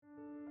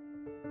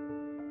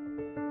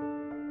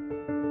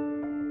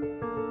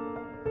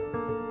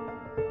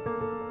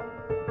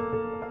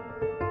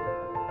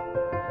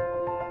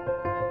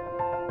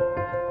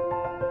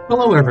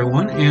Hello,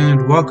 everyone,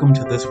 and welcome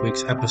to this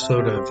week's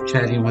episode of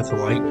Chatting with the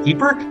Light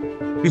Keeper.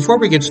 Before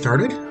we get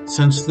started,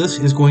 since this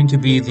is going to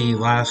be the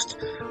last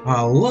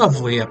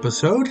lovely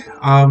episode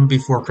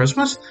before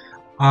Christmas,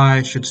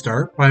 I should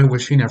start by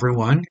wishing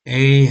everyone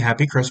a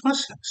happy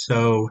Christmas.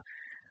 So,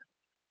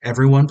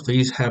 everyone,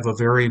 please have a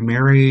very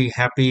merry,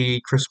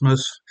 happy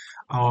Christmas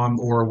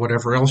or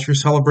whatever else you're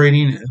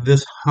celebrating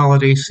this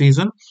holiday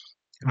season.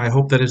 I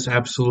hope that is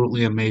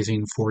absolutely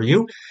amazing for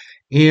you.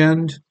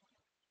 And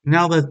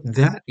now that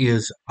that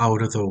is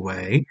out of the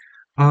way,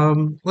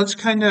 let's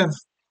kind of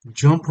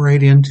jump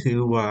right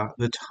into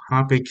the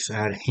topics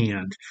at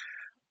hand.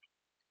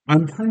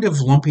 I'm kind of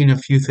lumping a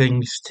few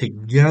things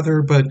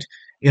together, but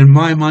in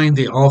my mind,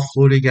 they all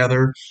flow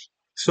together.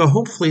 So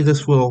hopefully,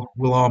 this will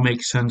all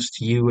make sense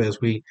to you as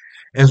we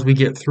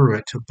get through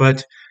it.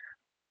 But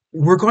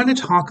we're going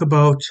to talk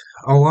about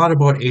a lot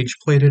about age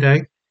play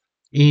today,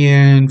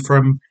 and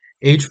from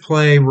age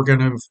play, we're going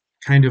to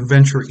kind of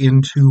venture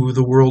into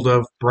the world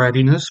of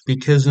brattiness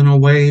because in a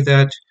way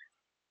that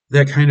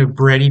kind of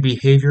bratty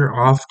behavior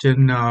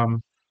often,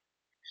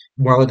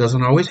 while it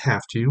doesn't always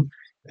have to,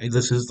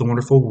 this is the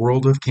wonderful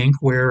world of kink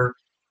where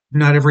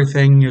not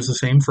everything is the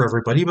same for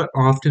everybody, but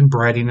often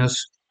brattiness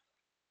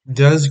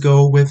does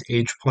go with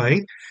age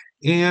play.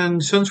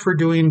 And since we're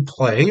doing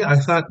play, I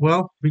thought,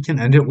 well, we can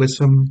end it with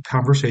some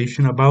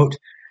conversation about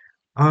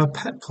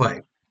pet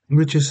play,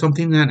 which is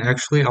something that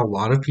actually a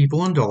lot of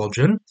people indulge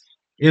in,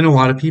 and a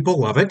lot of people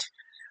love it.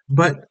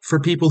 But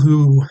for people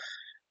who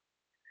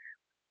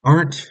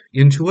aren't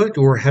into it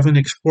or haven't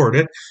explored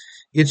it,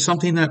 it's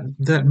something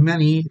that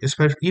many,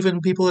 especially even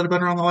people that have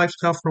been around the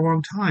lifestyle for a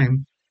long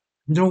time,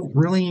 don't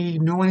really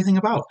know anything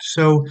about.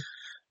 So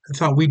I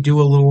thought we'd do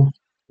a little,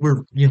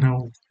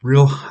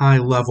 real high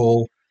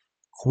level,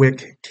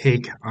 quick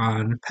take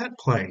on pet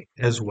play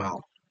as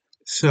well.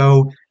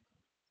 So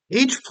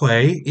age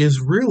play is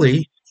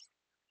really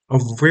a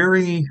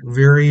very,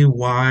 very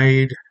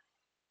wide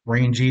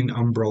ranging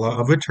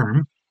umbrella of a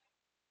term.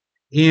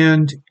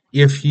 And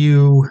if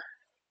you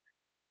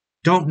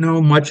don't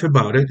know much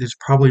about it, it's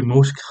probably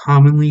most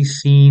commonly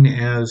seen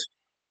as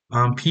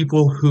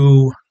people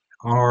who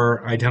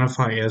are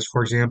identify as,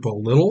 for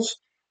example, littles,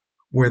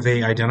 where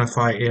they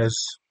identify as,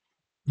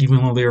 even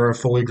though they are a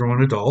fully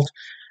grown adult,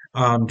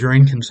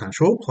 during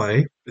consensual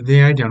play,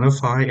 they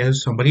identify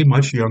as somebody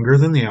much younger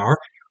than they are,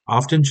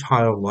 often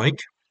childlike,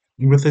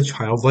 with a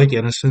childlike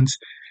innocence,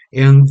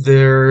 and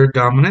their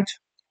dominant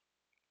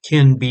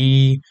can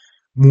be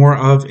more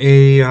of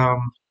a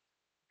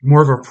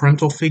more of a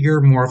parental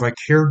figure, more of a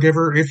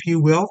caregiver, if you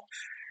will.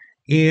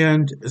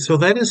 And so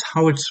that is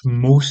how it's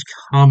most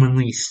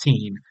commonly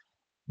seen.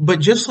 But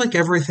just like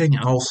everything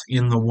else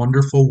in the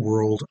wonderful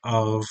world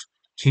of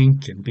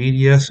kink and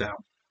BDSM,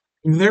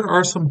 there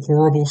are some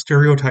horrible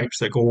stereotypes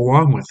that go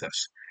along with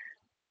this.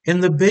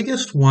 And the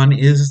biggest one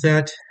is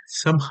that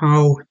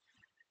somehow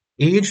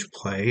age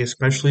play,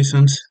 especially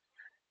since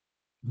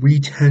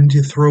we tend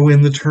to throw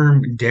in the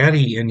term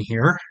daddy in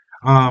here,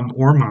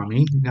 or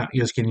mommy, that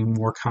is getting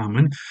more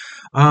common.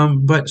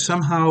 But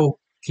somehow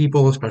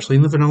people, especially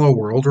in the vanilla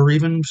world, or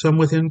even some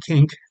within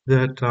kink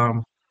that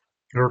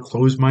are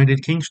closed-minded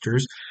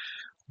kinksters,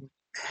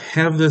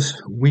 have this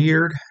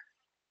weird,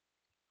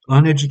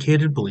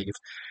 uneducated belief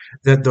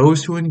that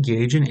those who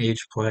engage in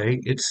age play,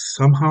 it's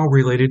somehow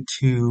related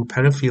to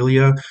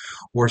pedophilia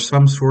or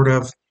some sort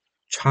of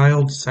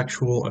child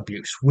sexual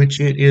abuse, which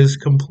it is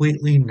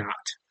completely not.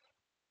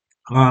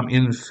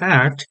 In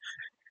fact,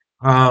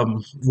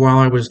 while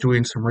I was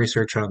doing some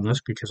research on this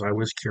because I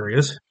was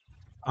curious,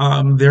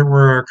 there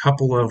were a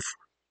couple of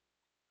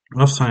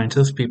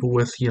scientists, people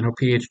with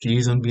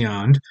PhDs and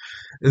beyond,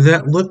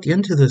 that looked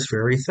into this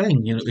very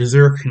thing. Is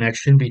there a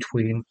connection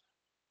between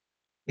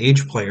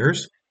age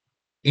players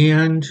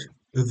and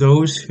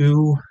those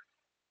who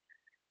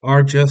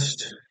are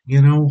just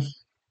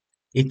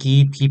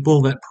icky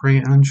people that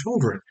prey on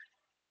children?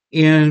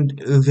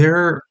 And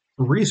their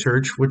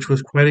research, which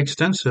was quite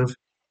extensive,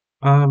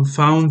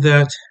 found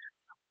that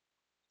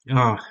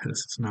this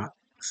is not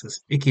this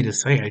is icky to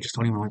say. I just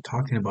don't even like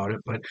talking about it,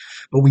 but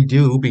we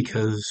do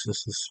because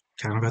this is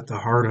kind of at the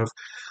heart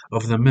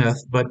of the myth.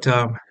 But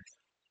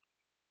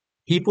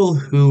people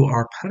who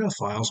are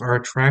pedophiles are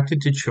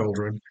attracted to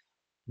children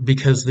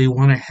because they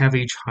want to have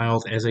a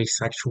child as a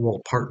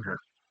sexual partner.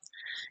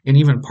 And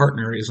even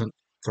partner isn't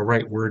the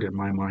right word in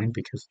my mind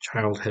because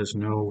child has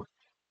no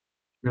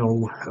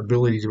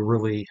ability to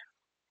really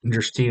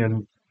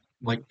understand,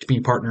 like, to be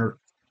partner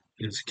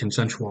is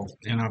consensual,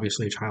 and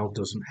obviously a child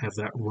doesn't have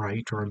that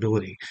right or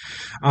ability.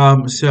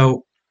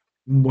 So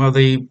while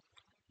they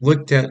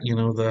looked at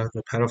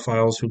the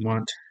pedophiles who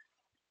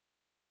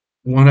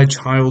want a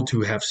child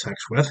to have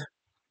sex with,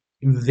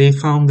 they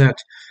found that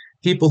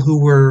people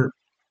who were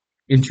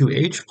into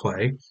age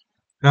play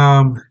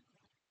um,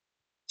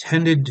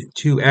 tended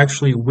to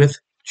actually with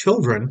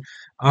children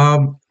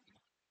um,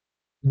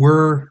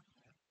 were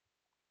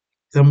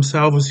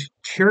themselves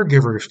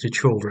caregivers to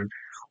children,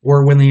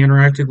 or when they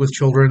interacted with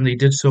children, they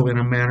did so in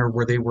a manner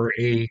where they were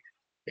a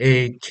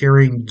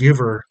caring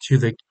giver to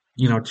the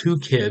to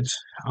kids.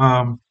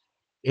 Um,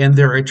 and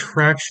their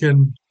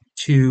attraction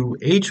to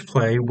age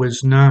play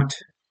was not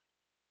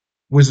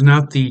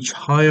the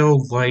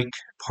childlike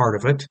part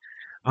of it,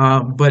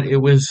 but it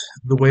was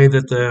the way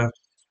that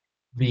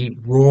the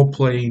role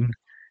playing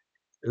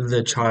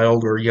the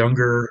child or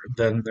younger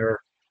than their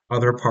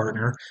other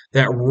partner,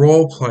 that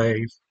role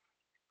play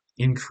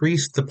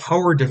increased the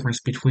power difference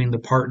between the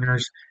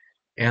partners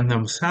and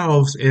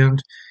themselves.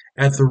 And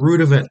at the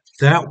root of it,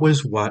 that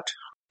was what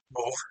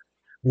both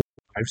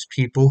drives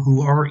people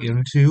who are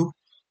into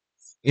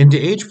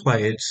age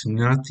play. It's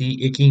not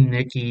the icky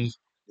nicky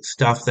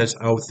stuff that's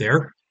out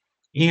there.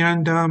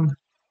 And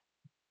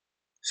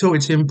so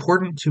it's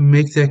important to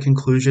make that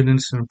conclusion, and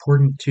it's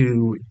important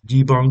to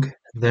debunk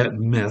that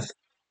myth,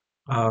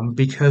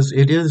 because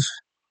it is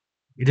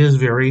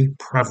very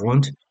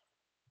prevalent.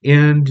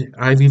 And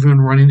I've even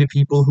run into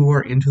people who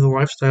are into the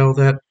lifestyle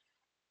that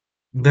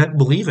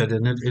believe it,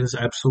 and it is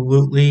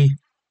absolutely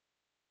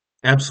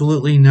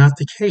not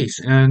the case.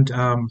 And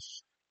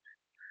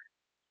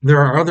there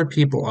are other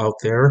people out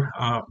there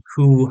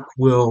who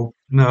will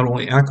not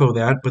only echo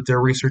that, but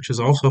their research has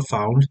also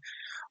found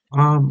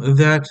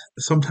that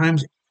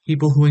sometimes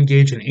people who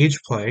engage in age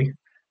play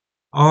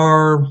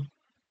are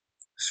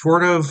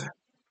sort of,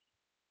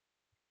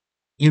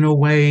 in a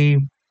way,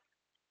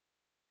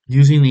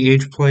 using the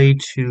age play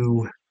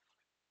to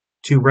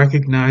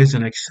recognize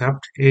and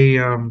accept a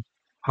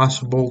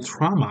possible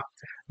trauma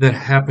that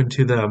happened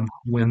to them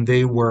when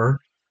they were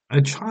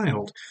a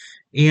child.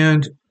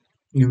 And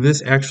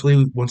this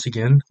actually, once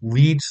again,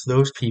 leads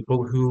those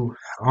people who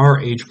are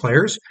age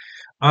players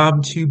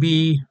to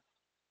be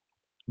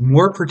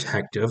more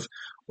protective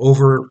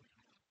over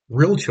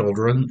real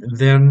children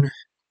than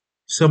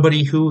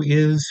somebody who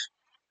is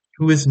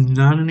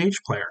not an age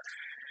player.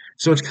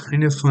 So it's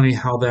kind of funny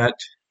how that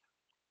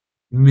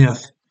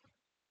myth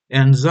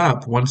ends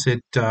up once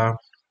it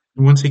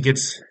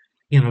gets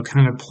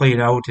kind of played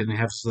out and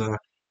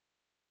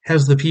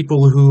has the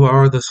people who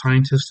are the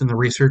scientists and the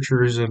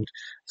researchers and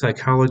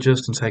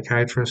psychologists and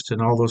psychiatrists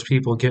and all those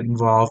people get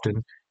involved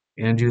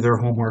and do their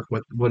homework.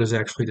 What is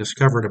actually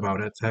discovered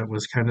about it? That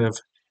was kind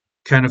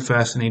of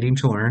fascinating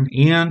to learn.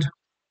 And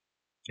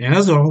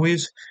as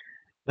always,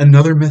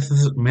 another myth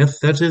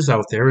that is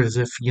out there is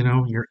if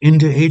you're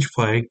into age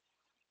play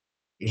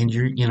and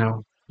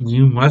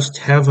you must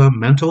have a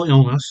mental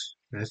illness.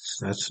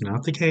 That's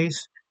not the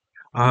case.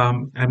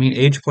 I mean,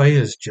 age play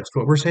is just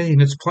what we're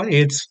saying. It's play.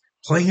 It's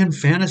play and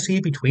fantasy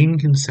between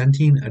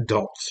consenting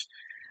adults.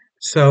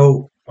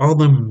 So all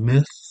the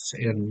myths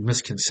and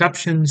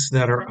misconceptions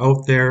that are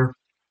out there,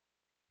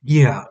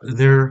 yeah,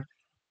 they're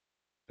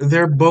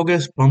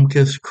bogus,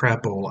 bumpkiss,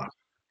 crapola.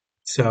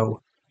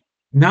 So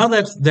now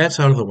that's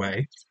out of the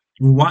way,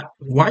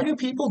 why do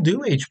people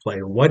do age play?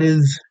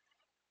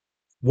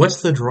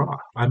 What's the draw?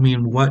 I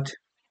mean, what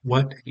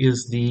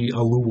is the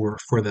allure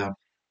for them?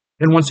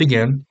 And once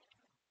again,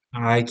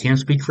 I can't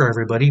speak for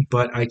everybody,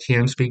 but I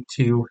can speak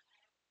to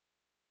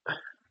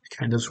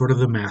kind of sort of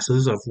the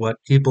masses of what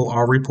people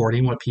are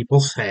reporting, what people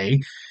say.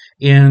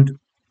 And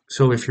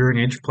so if you're an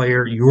age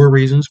player, your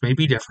reasons may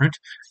be different,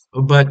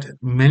 but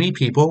many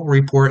people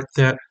report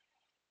that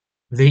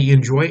they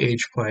enjoy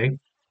age play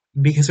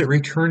because it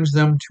returns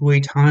them to a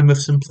time of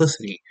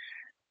simplicity.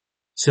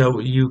 So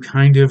you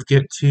kind of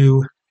get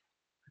to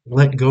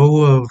let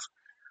go of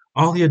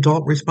all the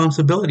adult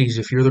responsibilities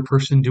if you're the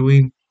person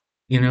doing,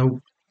 you know,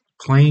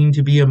 playing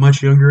to be a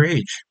much younger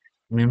age.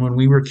 I mean, when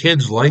we were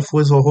kids, life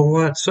was a whole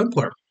lot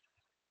simpler.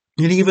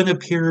 It even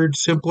appeared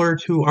simpler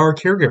to our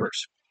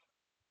caregivers.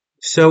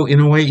 So, in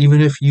a way, even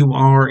if you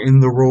are in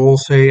the role,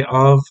 say,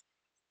 of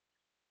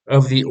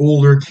the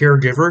older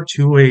caregiver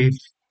to a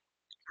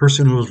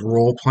person who's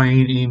role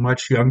playing a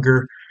much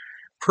younger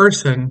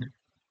person,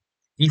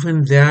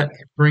 even that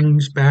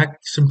brings back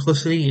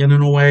simplicity. And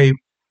in a way,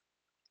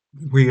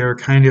 we are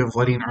kind of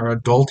letting our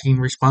adulting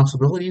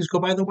responsibilities go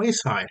by the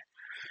wayside.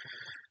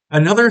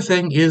 Another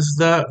thing is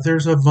that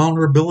there's a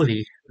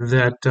vulnerability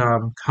that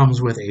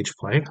comes with age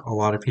play. A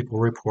lot of people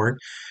report,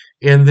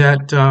 and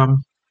that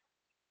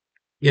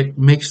it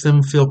makes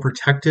them feel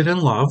protected and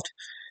loved.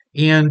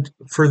 And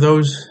for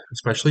those,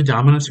 especially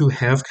dominants, who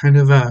have kind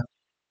of a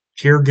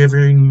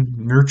caregiving,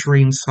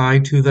 nurturing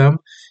side to them,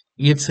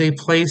 it's a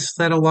place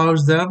that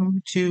allows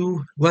them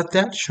to let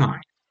that shine.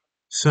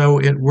 So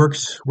it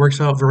works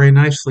out very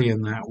nicely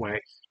in that way.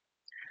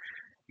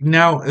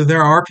 Now,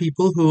 there are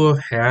people who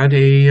have had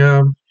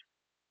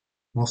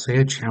we'll say,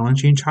 a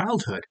challenging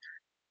childhood,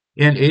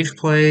 and age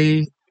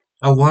play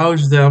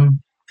allows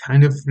them,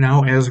 kind of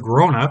now as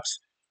grown-ups,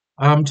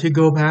 to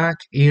go back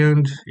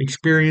and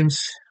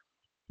experience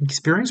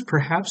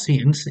perhaps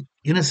the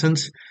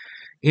innocence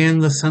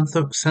and the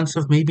sense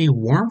of maybe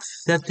warmth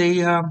that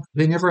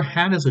they never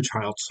had as a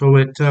child. So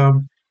it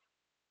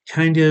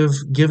kind of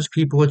gives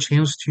people a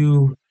chance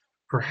to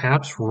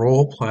perhaps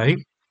role play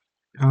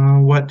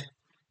what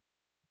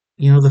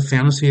the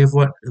fantasy of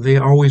what they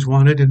always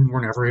wanted and were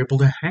never able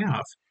to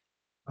have.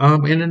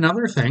 And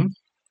another thing,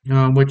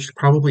 which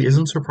probably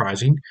isn't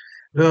surprising,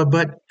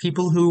 but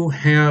people who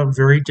have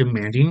very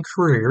demanding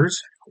careers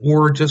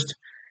or just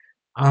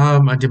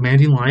a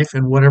demanding life,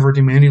 and whatever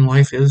demanding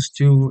life is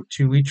to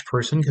each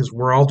person, because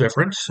we're all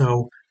different.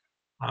 So,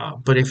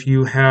 but if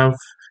you have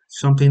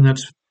something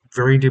that's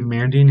very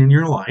demanding in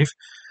your life,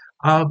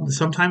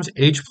 sometimes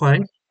age play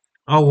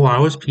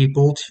allows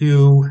people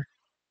to,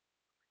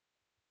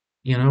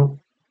 you know,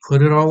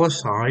 put it all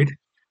aside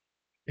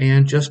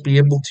and just be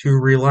able to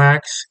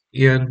relax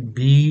and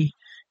be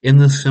in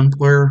the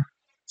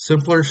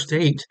simpler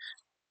state.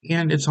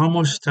 And it's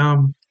almost,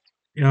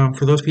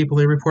 for those people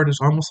they report,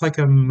 it's almost like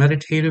a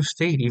meditative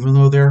state, even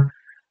though they're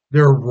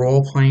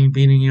role playing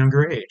being a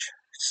younger age.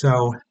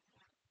 So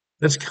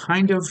that's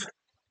kind of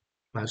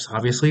that's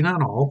obviously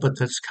not all, but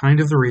that's kind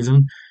of the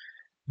reason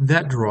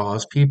that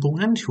draws people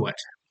into it.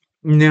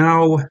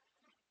 Now,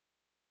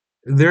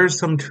 there's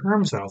some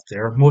terms out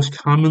there. Most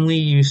commonly,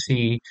 you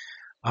see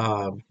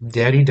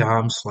Daddy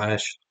Dom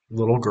slash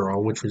little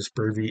girl, which was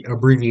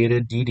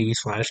abbreviated DD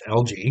slash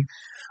LG,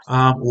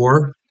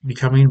 or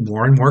becoming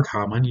more and more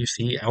common, you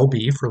see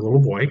LB for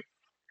little boy,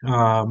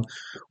 um,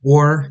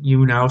 or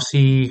you now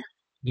see,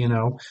 you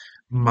know,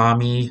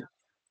 mommy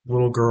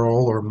little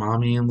girl or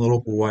mommy and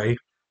little boy.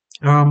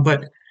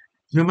 But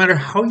no matter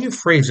how you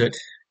phrase it,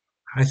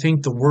 I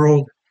think the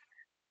world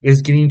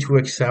is getting to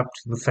accept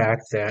the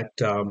fact that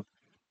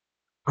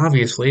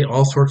obviously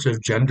all sorts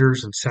of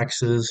genders and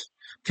sexes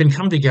can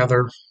come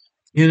together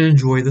and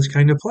enjoy this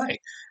kind of play.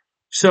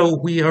 So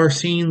we are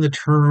seeing the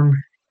term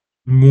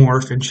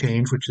morph and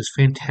change, which is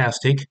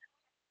fantastic,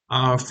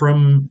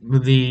 from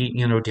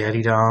the,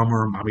 daddy dom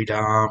or mommy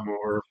dom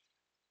or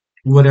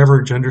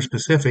whatever gender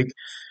specific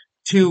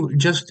to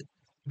just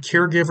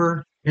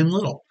caregiver and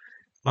little.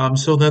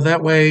 So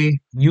that way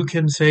you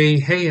can say,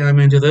 hey, I'm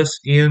into this,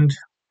 and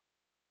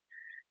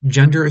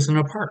gender isn't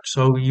a part.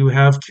 So you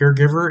have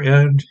caregiver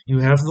and you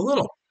have the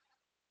little.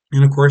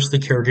 And of course, the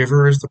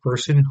caregiver is the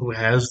person who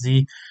has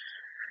the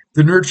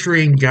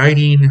nurturing,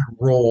 guiding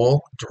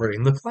role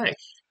during the play.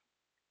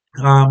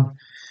 Um,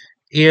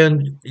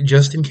 and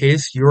just in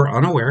case you're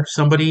unaware,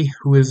 somebody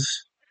who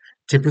is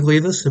typically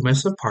the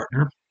submissive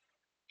partner,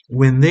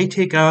 when they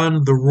take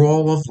on the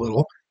role of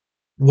little,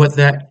 what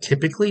that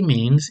typically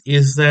means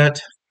is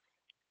that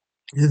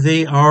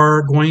they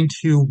are going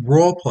to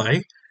role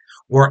play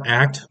or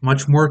act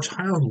much more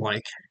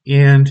childlike,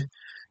 and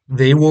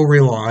they will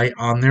rely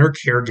on their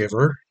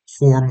caregiver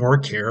for more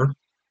care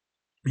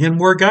and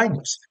more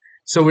guidance.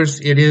 So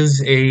it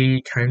is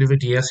a kind of a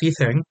DSE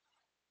thing,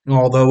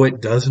 although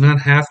it does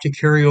not have to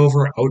carry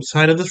over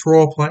outside of this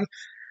role play.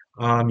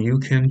 You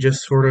can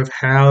just sort of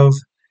have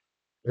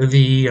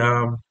the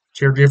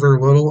caregiver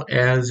little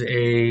as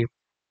a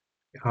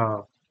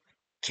uh,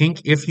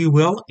 kink, if you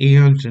will,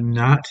 and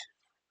not,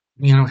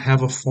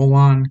 have a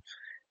full-on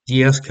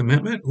DS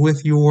commitment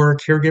with your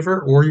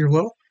caregiver or your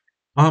little.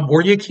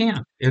 Or you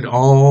can. It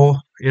all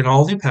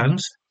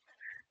depends.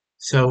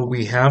 So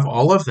we have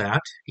all of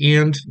that,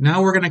 and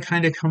now we're going to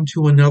kind of come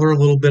to another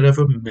little bit of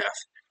a myth.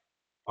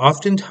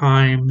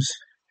 Oftentimes,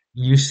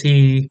 you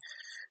see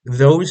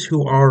those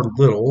who are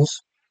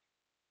littles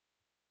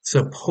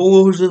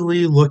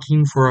supposedly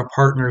looking for a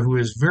partner who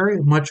is very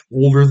much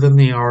older than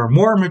they are,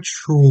 more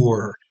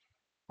mature,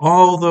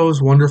 all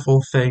those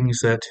wonderful things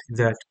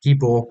that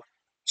people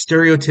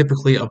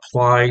stereotypically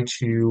apply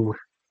to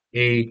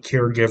a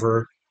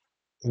caregiver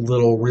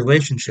little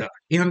relationship.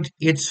 And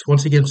it's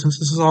once again, since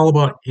this is all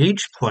about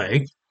age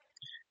play,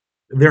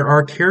 there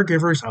are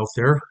caregivers out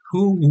there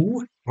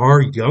who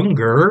are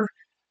younger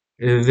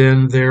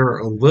than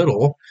their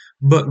little,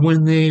 but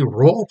when they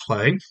role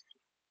play,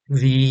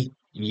 the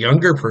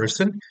younger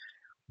person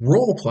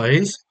role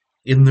plays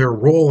in their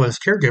role as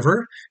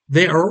caregiver.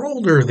 They are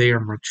older, they are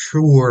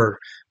mature,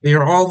 they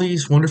are all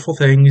these wonderful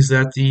things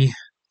that the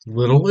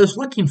little is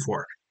looking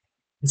for.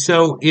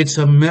 So it's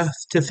a myth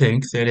to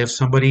think that if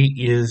somebody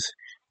is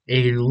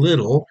a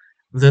little,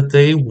 that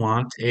they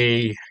want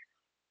a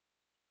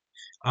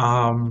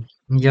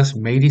yes,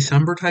 May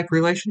December type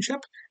relationship.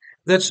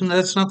 That's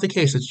not the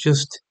case. It's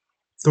just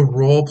the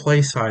role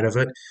play side of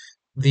it.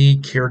 The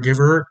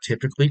caregiver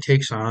typically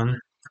takes on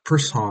the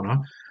persona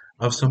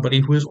of somebody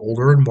who is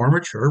older and more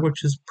mature,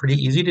 which is pretty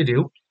easy to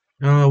do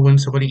when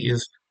somebody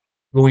is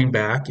going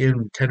back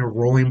and kind of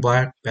rolling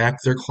back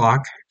their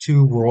clock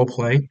to role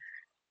play,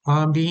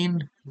 being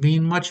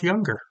much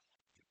younger.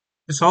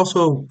 It's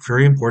also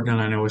very important,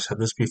 and I know I said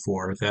this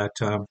before, that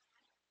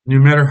no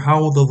matter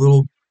how the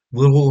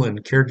little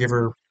and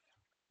caregiver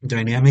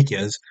dynamic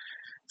is,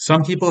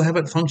 some people have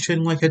it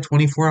function like a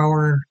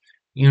 24-hour,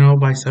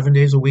 by 7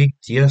 days a week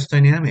DS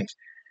dynamic,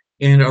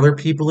 and other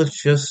people it's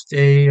just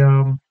a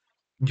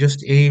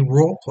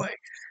role play.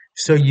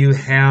 So you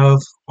have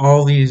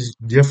all these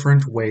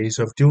different ways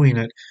of doing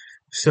it.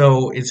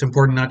 So it's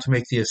important not to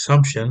make the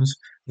assumptions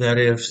that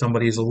if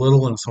somebody's a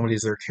little and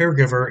somebody's their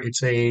caregiver,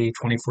 it's a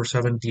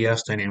 24/7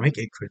 DS dynamic.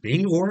 It could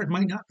be, or it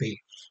might not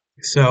be.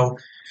 So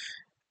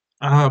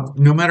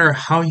no matter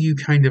how you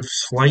kind of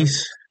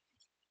slice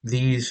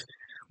these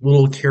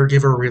little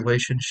caregiver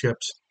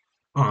relationships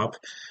up,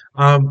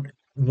 um,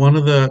 one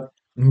of the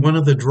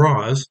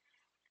draws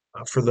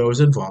for those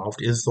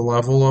involved is the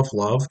level of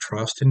love,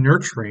 trust, and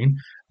nurturing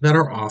that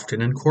are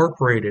often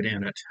incorporated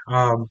in it.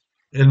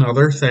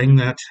 Another thing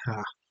that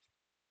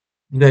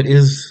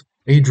is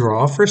a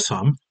draw for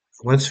some,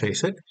 let's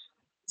face it,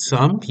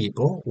 some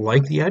people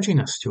like the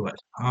edginess to it.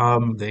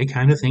 They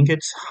kind of think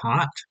it's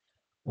hot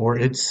or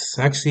it's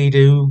sexy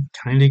to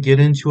kind of get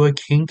into a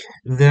kink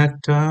that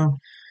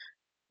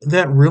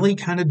really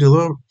kind of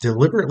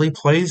deliberately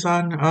plays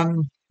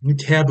on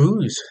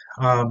taboos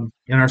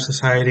in our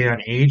society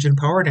on age and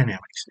power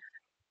dynamics.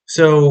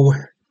 So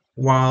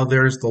while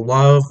there's the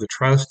love, the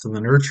trust, and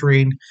the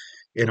nurturing,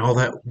 and all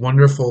that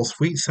wonderful,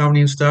 sweet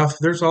sounding stuff,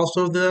 there's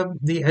also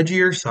the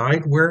edgier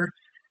side where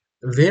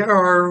they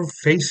are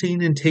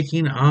facing and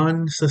taking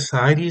on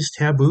society's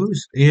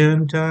taboos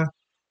and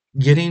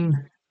getting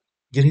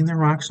getting their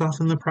rocks off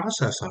in the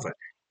process of it.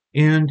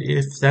 And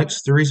if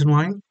that's the reason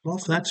why, well,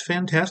 that's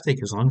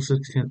fantastic. As long as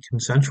it's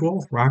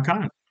consensual, rock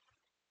on.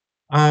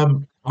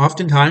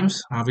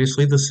 Oftentimes,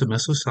 obviously, the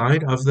submissive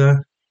side of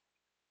the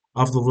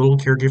little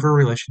caregiver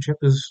relationship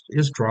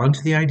is drawn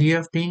to the idea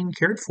of being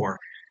cared for.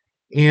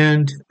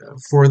 And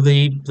for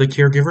the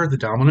caregiver, the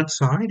dominant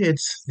side,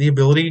 it's the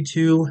ability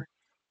to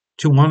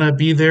want to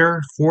be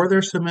there for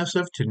their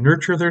submissive, to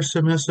nurture their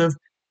submissive,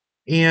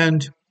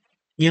 and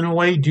in a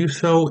way do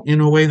so in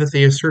a way that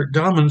they assert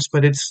dominance,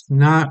 but it's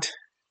not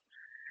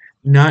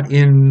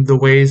in the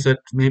ways that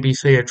maybe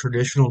say a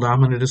traditional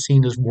dominant is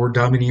seen as more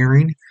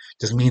domineering.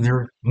 Doesn't mean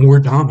they're more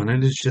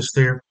dominant. It's just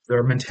their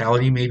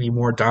mentality may be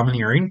more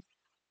domineering.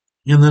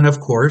 And then of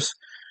course,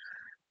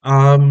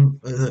 um,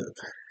 uh,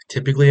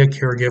 typically a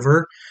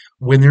caregiver,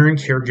 when they're in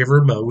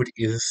caregiver mode,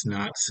 is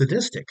not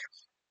sadistic.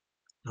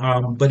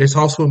 But it's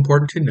also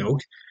important to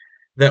note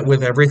that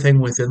with everything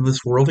within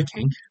this world of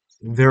kink,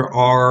 there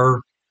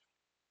are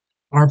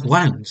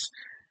blends.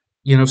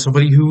 You know,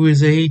 somebody who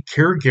is a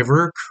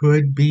caregiver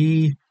could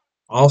be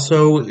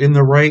also in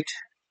the right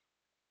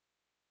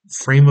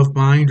frame of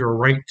mind or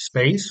right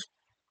space,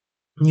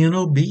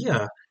 be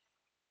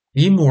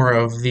more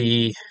of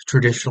the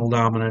traditional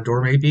dominant,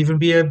 or maybe even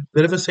be a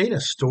bit of a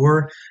sadist,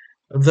 or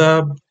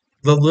the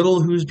the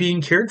little who's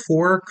being cared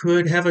for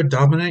could have a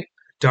dominate,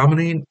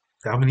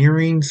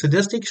 domineering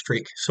sadistic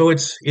streak. So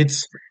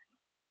it's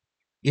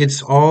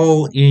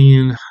all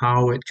in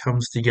how it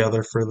comes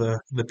together for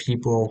the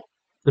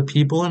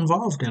people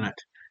involved in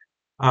it.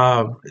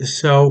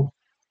 So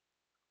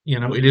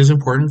it is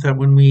important that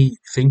when we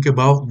think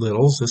about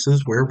littles, this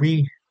is where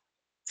we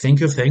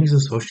think of things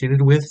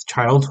associated with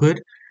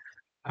childhood,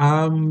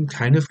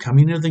 kind of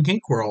coming into the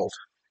kink world.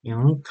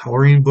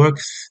 Coloring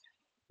books,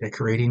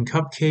 decorating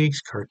cupcakes,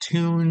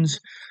 cartoons.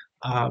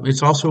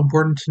 It's also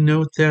important to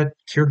note that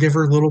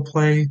caregiver little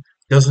play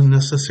doesn't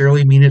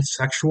necessarily mean it's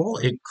sexual.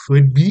 It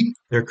could be.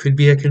 There could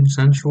be a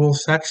consensual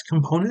sex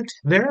component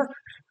there,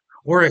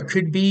 or it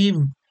could be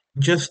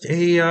just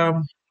a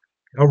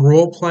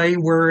role play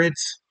where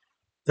it's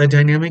the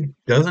dynamic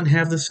doesn't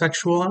have the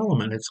sexual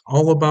element. It's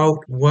all about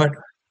what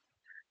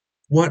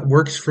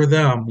works for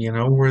them.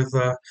 Where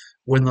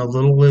when the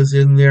little is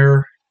in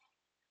their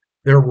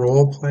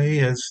role play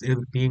as it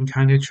being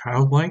kind of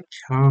childlike.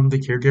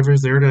 The caregiver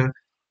is there to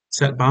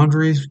set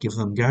boundaries, give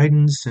them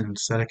guidance, and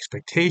set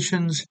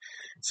expectations.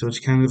 So it's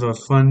kind of a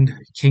fun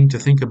kink to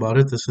think about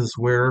it. This is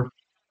where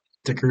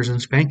stickers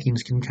and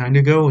spankings can kind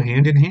of go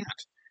hand in hand.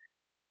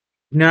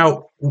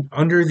 Now,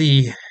 under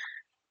the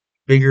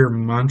bigger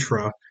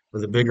mantra or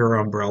the bigger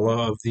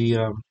umbrella of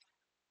the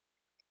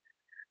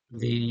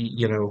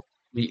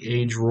the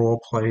age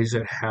role plays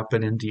that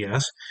happen in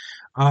DS,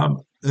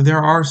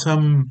 there are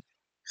some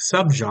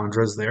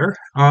subgenres there.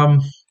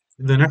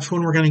 The next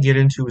one we're going to get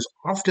into is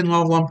often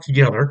all lumped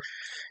together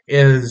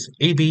is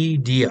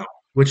ABDL,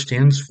 which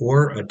stands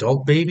for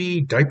Adult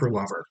Baby Diaper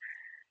Lover.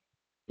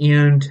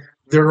 And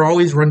they're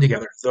always run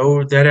together,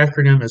 though that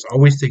acronym is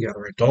always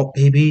together, Adult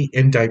Baby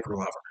and Diaper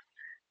Lover.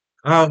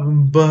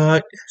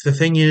 But the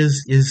thing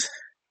is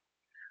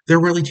they're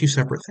really two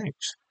separate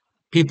things.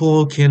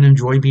 People can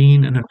enjoy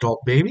being an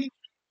adult baby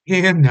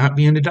and not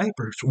be into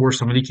diapers, or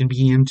somebody can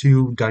be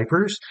into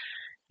diapers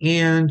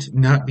and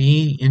not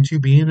be into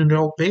being an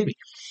adult baby.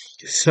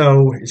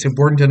 So it's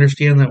important to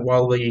understand that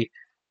while the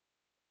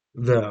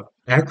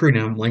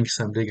acronym links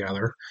them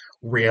together,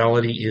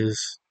 reality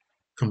is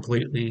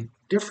completely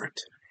different.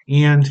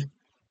 And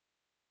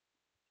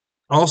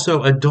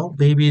also, adult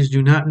babies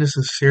do not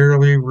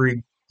necessarily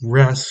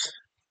regress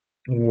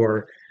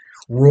or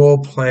role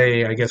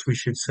play, I guess we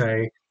should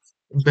say,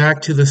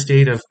 back to the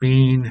state of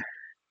being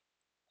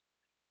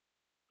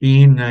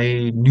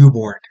a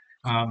newborn.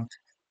 Um,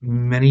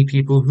 Many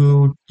people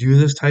who do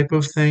this type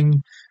of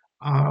thing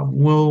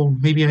will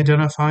maybe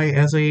identify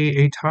as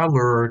a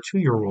toddler or a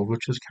 2-year old,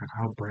 which is kind of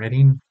how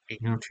bratting,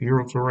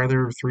 2-year-olds or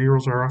rather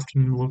 3-year-olds are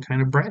often a little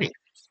kind of bratty.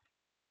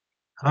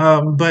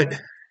 But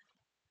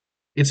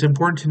it's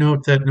important to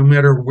note that no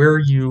matter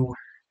where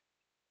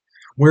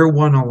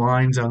one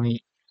aligns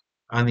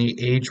on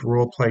the age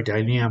role play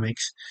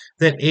dynamics,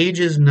 that age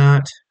is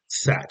not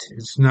set.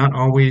 It's not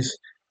always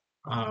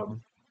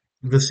um,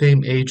 the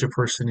same age a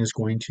person is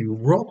going to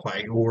role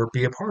play or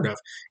be a part of.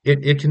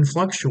 It can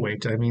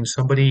fluctuate. I mean,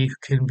 somebody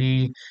can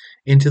be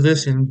into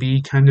this and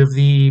be kind of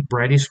the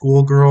bratty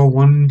schoolgirl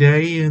one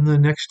day, and the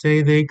next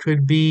day they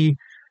could be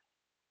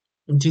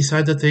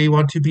decide that they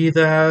want to be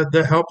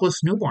the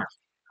helpless newborn.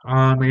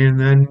 And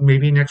then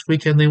maybe next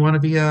weekend they want to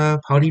be a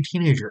pouty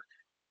teenager.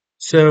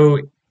 So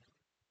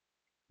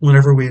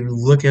whenever we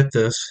look at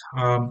this,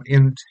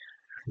 and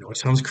it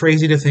sounds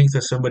crazy to think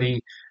that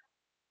somebody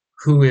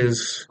who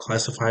is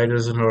classified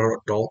as an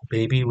adult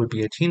baby would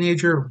be a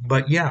teenager,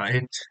 but yeah,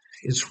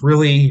 it's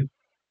really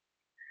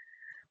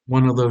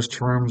one of those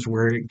terms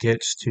where it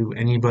gets to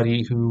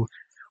anybody who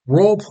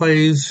role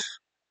plays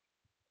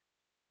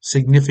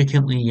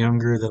significantly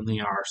younger than they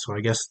are. So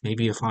I guess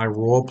maybe if I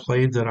role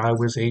played that I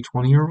was a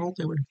 20-year-old,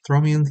 it would throw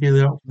me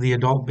into the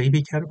adult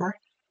baby category.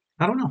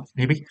 I don't know,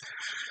 maybe.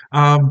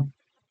 Um,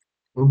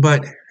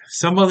 but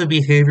some of the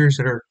behaviors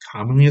that are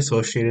commonly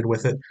associated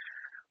with it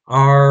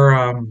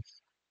are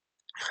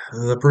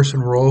the person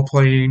role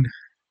playing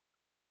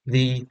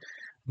the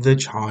the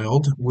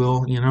child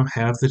will,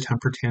 have the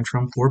temper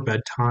tantrum for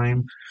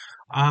bedtime.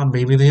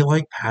 Maybe they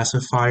like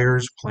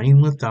pacifiers,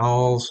 playing with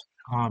dolls,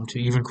 to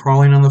even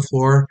crawling on the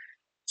floor.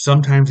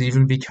 Sometimes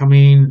even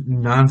becoming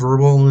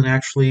nonverbal and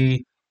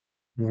actually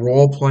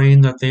role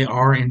playing that they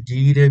are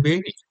indeed a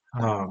baby.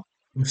 Um,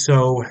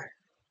 so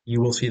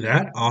you will see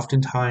that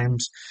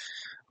oftentimes,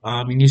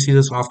 and you see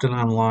this often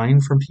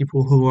online from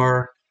people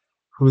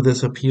who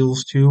this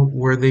appeals to,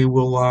 where they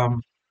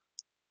will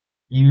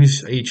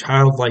use a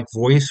childlike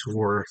voice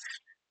or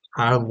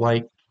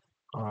childlike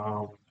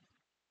um,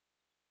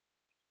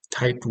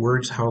 typed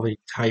words, how they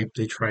type,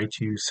 they try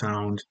to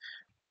sound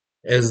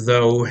as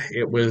though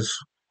it was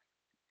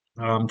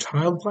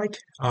childlike.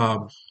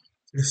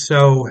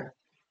 So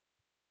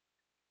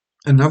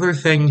another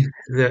thing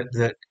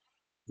that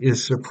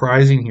is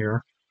surprising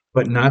here,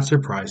 but not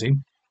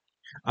surprising,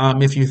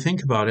 if you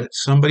think about it,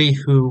 somebody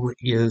who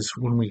is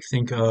when we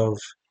think of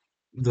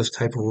this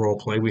type of role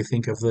play, we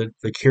think of the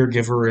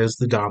caregiver as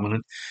the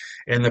dominant,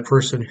 and the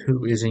person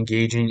who is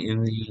engaging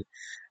in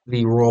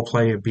the role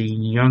play of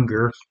being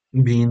younger,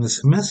 being the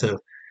submissive.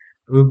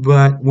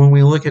 But when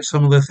we look at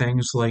some of the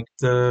things like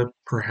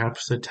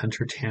perhaps the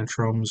temper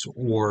tantrums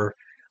or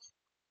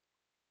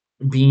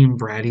being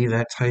bratty,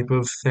 that type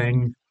of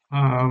thing,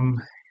 um,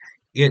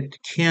 it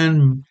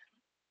can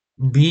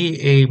be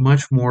a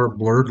much more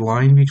blurred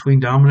line between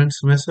dominant and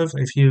submissive.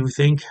 If you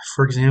think,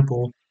 for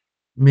example,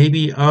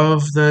 maybe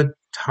of the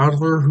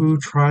toddler who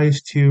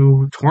tries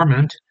to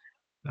torment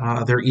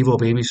their evil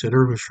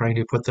babysitter who's trying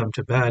to put them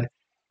to bed,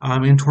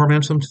 and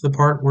torments them to the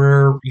part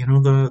where,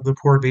 the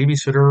poor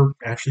babysitter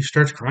actually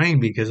starts crying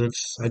because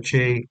it's such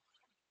a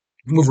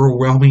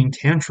overwhelming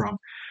tantrum.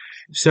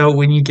 So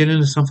when you get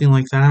into something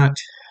like that,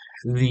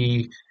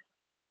 the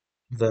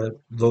the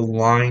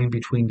line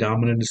between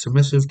dominant and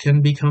submissive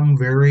can become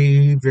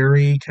very,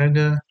 very kind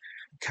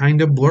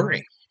of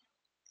blurry.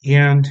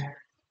 And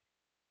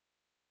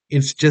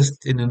it's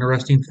just an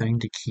interesting thing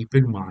to keep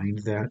in mind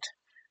that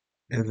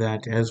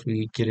as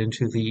we get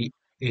into the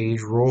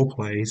age role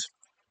plays,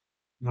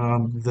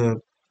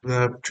 the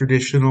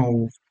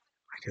traditional,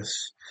 I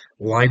guess,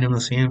 line in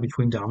the sand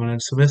between dominant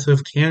and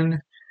submissive can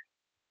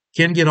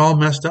get all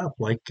messed up,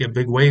 like a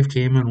big wave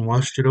came and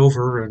washed it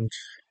over, and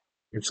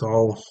it's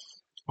all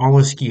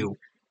askew.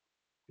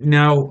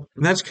 Now,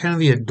 that's kind of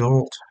the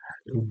adult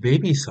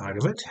baby side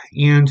of it.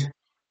 And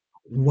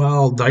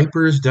while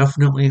diapers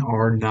definitely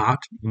are not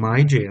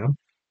my jam,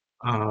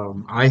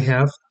 I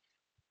have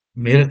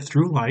made it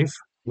through life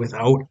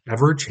without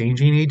ever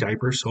changing a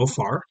diaper so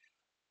far.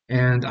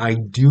 And I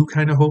do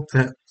kind of hope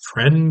that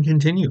trend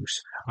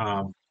continues.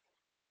 Um,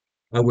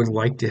 I would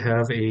like to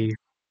have a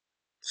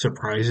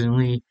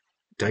surprisingly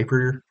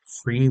diaper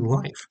free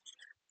life.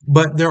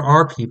 But there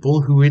are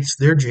people who it's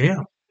their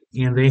jam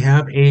and they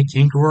have a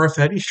kink or a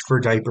fetish for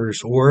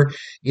diapers. Or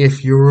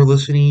if you're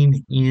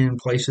listening in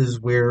places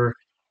where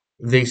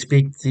they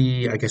speak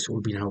I guess it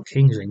would be now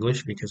King's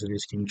English because it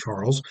is King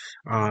Charles.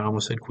 I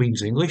almost said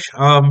Queen's English.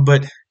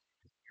 But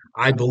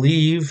I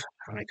believe,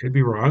 and I could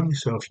be wrong,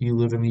 so if you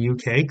live in the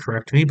UK,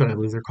 correct me, but I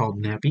believe they're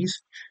called nappies.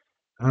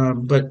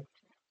 But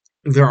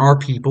there are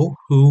people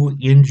who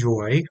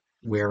enjoy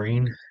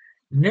wearing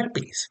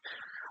nappies.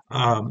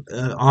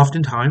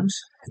 Oftentimes,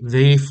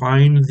 they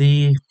find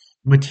the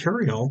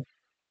material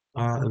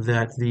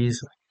that these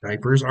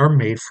diapers are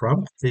made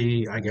from.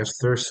 I guess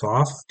they're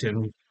soft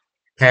and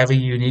have a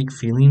unique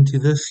feeling to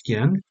the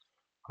skin.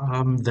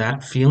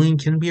 That feeling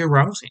can be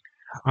arousing.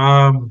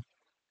 Um,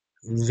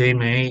 they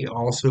may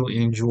also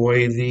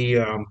enjoy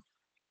the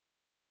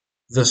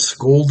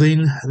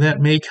scolding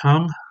that may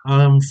come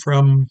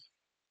from,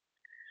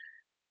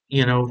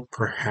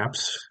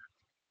 perhaps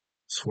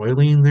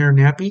soiling their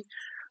nappy,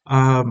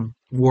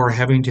 or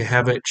having to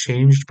have it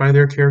changed by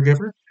their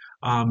caregiver.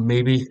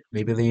 Maybe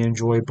they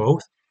enjoy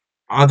both.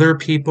 Other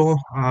people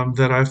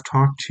that I've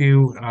talked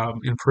to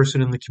in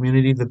person in the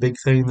community, the big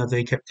thing that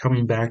they kept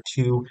coming back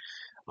to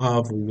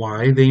of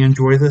why they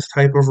enjoy this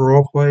type of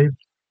role play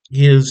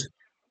is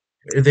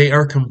They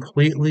are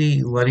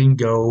completely letting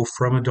go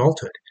from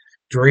adulthood.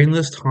 During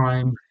this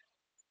time,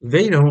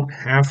 they don't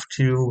have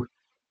to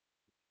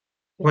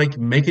like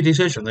make a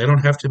decision. They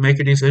don't have to make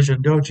a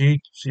decision. Oh, gee,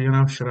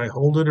 should I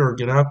hold it or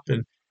get up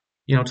and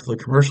to the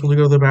commercial to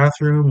go to the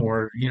bathroom,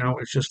 or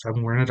it's just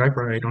I'm wearing a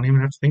diaper. I don't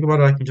even have to think about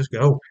it. I can just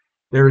go.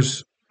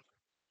 There's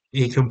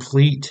a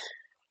complete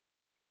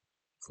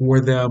for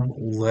them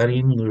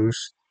letting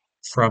loose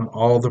from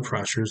all the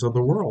pressures of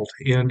the world,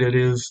 and it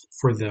is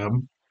for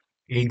them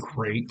a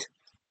great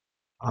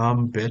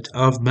bit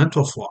of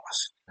mental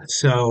floss.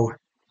 So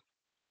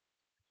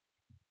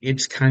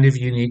it's kind of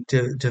unique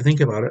to think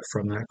about it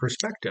from that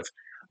perspective.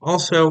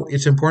 Also,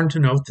 it's important to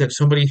note that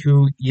somebody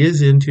who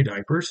is into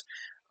diapers,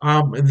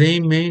 they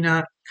may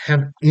not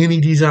have any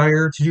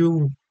desire to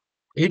do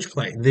age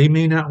play. They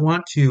may not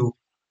want to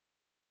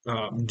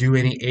do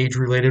any age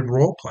related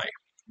role play.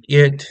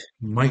 It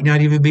might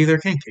not even be their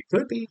kink. It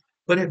could be,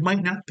 but it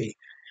might not be.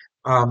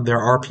 There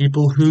are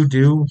people who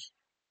do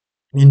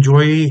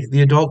enjoy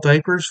the adult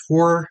diapers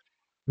for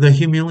the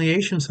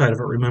humiliation side of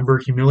it. Remember,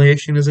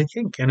 humiliation is a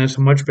kink, and it's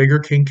a much bigger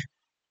kink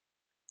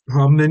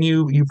than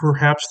you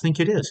perhaps think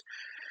it is.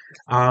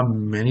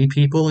 Many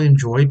people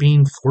enjoy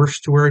being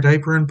forced to wear a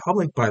diaper in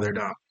public by their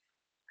dog.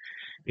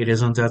 It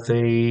isn't that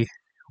they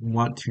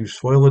want to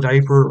soil a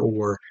diaper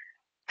or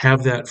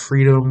have that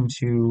freedom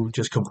to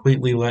just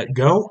completely let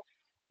go.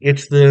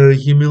 It's the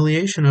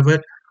humiliation of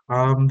it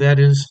that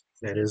is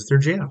their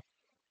jam.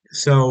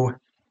 So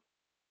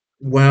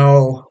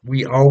while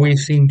we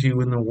always seem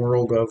to in the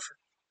world of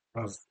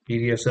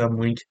BDSM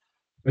link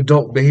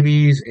adult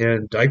babies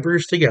and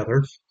diapers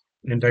together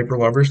and diaper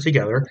lovers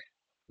together,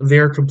 they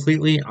are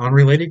completely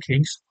unrelated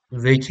kinks.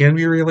 They can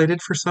be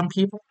related for some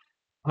people,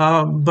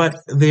 but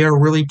they are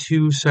really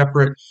two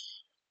separate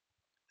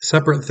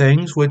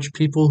things, which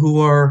people who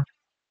are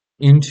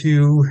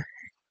into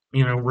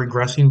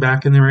regressing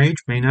back in their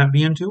age may not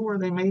be into, or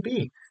they may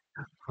be.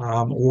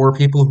 Or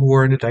people who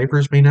are into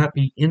diapers may not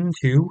be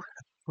into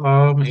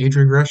age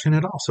regression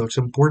at all. So it's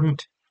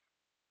important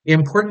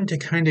to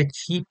kind of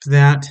keep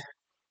that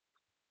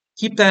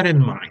in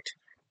mind.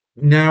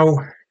 Now,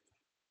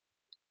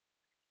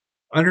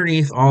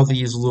 underneath all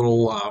these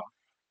little, I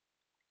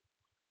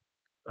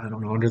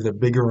don't know, under the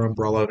bigger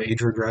umbrella of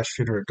age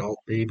regression or adult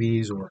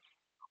babies or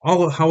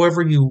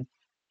however you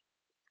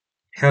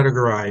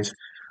categorize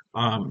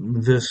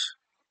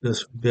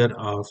this bit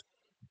of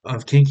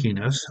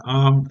kinkiness,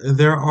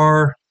 there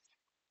are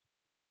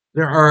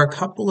a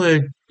couple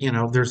of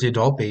there's the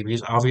adult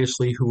babies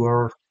obviously who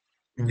are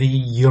the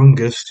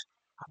youngest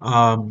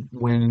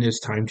when it's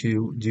time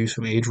to do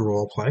some age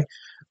role play.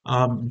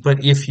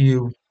 But if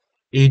you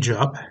age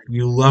up,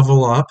 you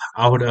level up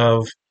out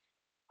of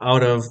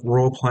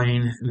role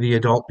playing the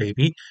adult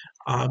baby.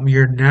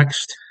 Your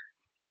next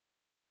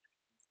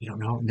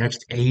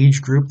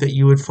age group that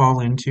you would fall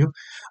into,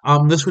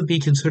 this would be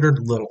considered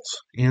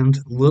littles, and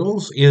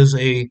littles is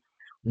a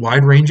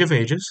wide range of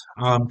ages.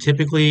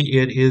 Typically,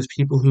 it is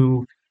people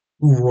who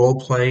role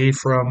play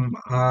from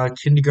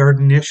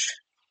kindergarten-ish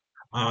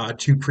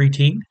to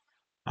preteen.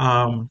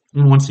 And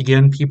once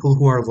again, people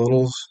who are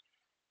littles,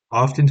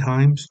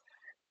 oftentimes,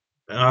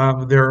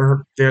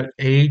 their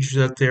age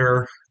that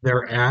they're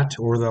at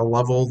or the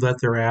level that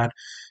they're at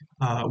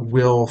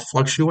will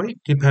fluctuate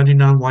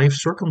depending on life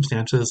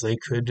circumstances. They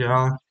could,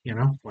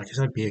 like I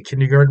said, be a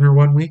kindergartner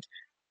one week,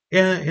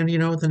 and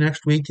the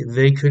next week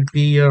they could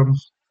be,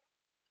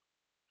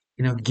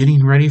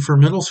 getting ready for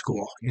middle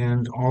school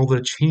and all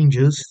the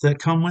changes that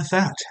come with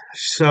that.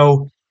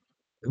 So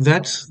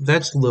that's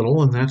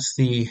little, and that's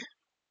the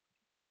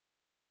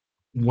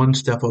one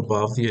step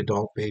above the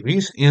adult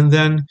babies. And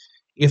then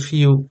if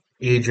you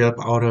age up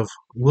out of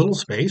little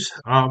space,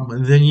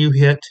 then you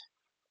hit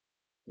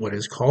what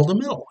is called a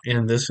middle.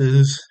 And this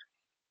is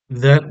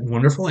that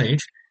wonderful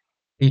age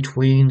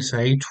between,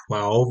 say,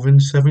 12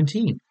 and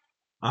 17.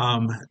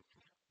 Um,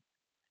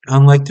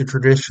 Unlike the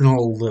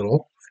traditional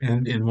little,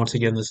 and once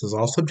again, this is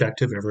all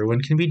subjective, everyone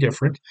can be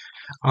different.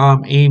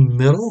 A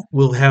middle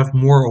will have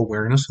more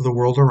awareness of the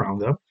world around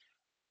them,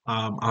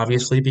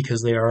 obviously,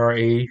 because they are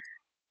a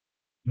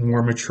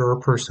more mature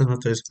person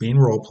that is being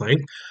role played.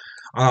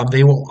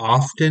 They will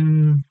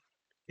often,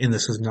 and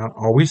this is not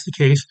always the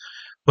case,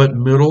 but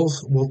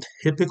middles will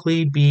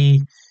typically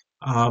be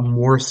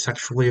more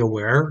sexually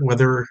aware,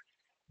 whether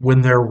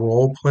when they're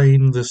role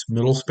playing this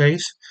middle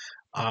space,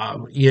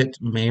 it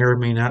may or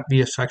may not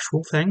be a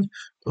sexual thing,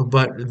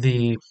 but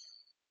the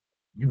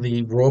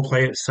role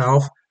play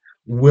itself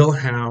will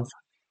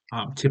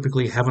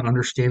typically have an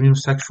understanding of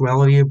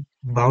sexuality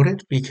about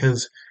it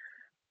because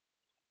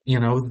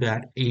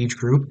that age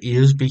group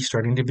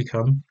starting to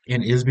become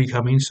and is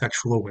becoming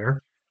sexual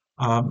aware.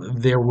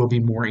 There will be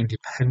more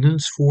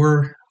independence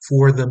for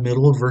the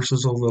middle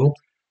versus a little.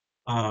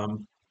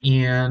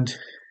 And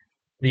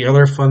the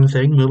other fun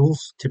thing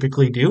middles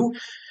typically do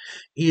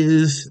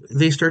is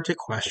they start to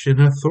question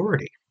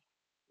authority.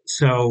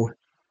 So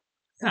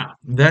yeah,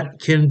 that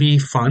can be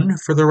fun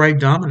for the right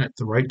dominant.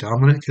 The right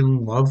dominant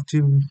can love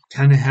to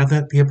kind of have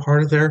that be a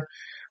part of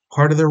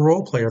part of their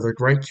role play, or the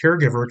right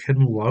caregiver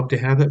can love to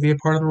have that be a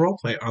part of the role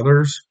play.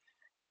 Others,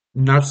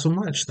 not so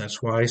much.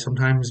 That's why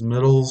sometimes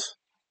middles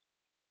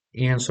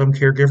and some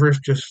caregivers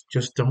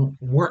just don't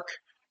work.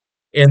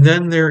 And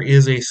then there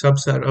is a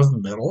subset of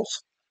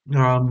middles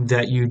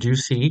that you do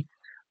see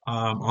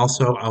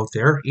also out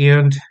there.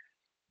 And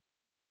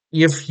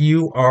if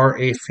you are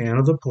a fan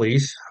of the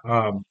police,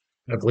 I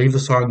believe the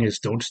song is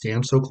 "Don't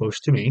Stand So Close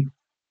to Me."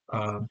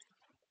 Um,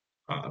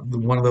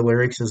 one of the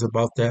lyrics is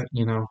about that,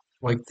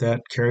 like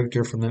that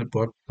character from that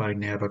book by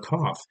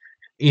Nabokov.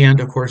 And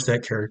of course,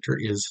 that character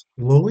is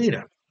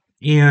Lolita.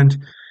 And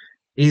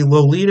a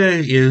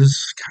Lolita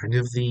is kind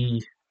of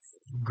the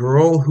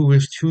girl who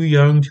is too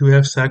young to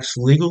have sex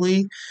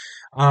legally,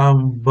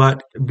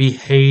 but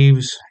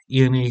behaves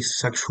in a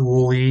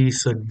sexually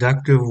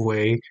seductive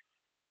way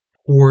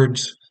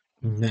towards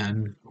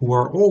men who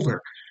are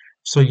older.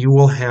 So you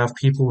will have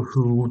people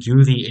who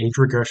do the age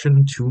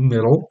regression to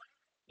middle,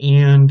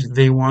 and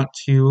they want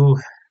to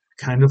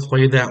kind of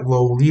play that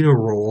Lolita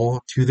role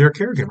to their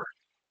caregiver.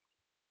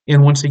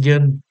 And once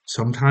again,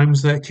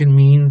 sometimes that can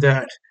mean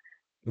that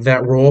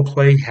that role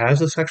play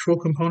has a sexual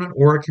component,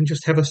 or it can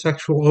just have a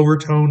sexual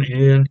overtone,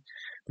 and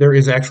there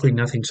is actually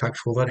nothing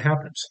sexual that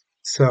happens.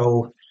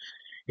 So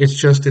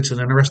it's an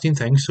interesting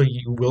thing. So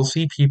you will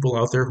see people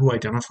out there who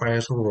identify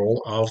as the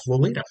role of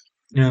Lolita,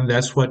 and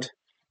that's what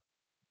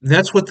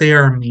they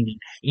are meaning.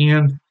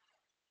 And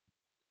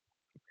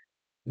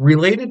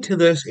related to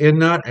this, and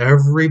not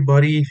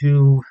everybody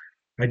who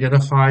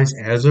identifies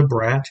as a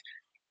brat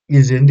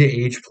is into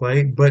age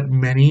play, but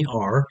many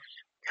are.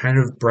 Kind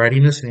of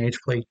brattiness and age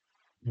play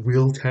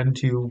will tend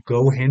to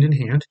go hand in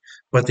hand,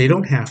 but they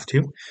don't have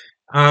to.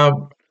 Uh,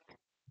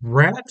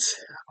 Brats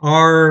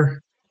are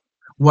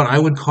what I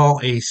would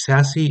call a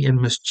sassy and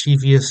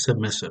mischievous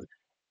submissive.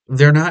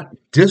 They're not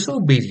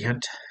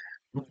disobedient,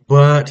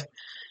 but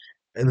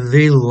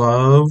they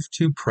love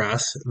to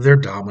press their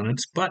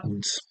dominance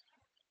buttons.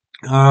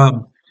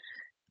 Um,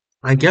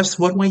 I guess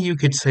one way you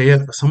could say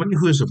it, somebody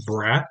who is a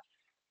brat,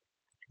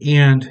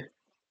 and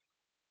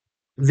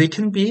they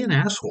can be an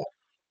asshole.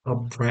 A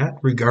brat,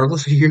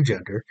 regardless of your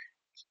gender,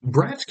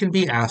 brats can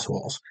be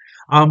assholes.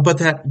 But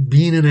that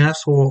being an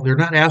asshole, they're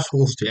not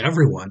assholes to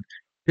everyone.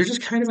 They're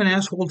just kind of an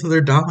asshole to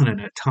their dominant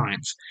at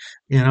times.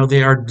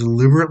 They are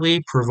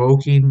deliberately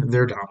provoking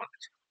their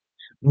dominant,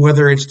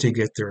 whether it's to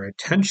get their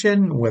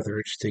attention, whether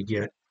it's to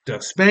get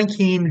a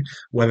spanking,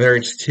 whether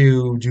it's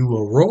to do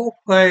a role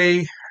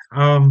play.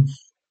 Um,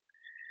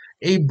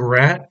 a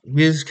brat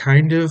is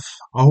kind of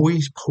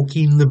always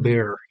poking the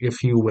bear,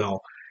 if you will.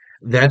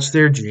 That's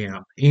their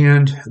jam.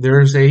 And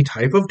there's a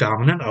type of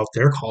dominant out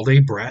there called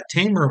a brat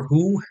tamer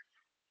who,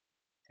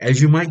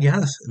 as you might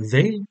guess,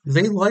 they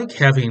like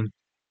having,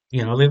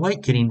 they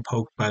like getting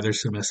poked by their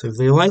submissive.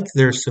 They like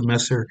their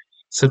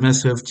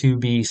submissive to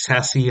be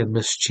sassy and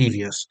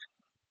mischievous.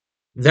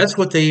 That's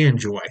what they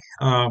enjoy.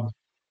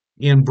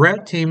 And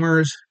brat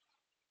tamers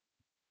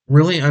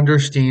really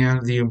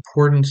understand the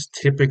importance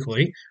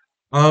typically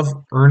of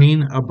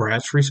earning a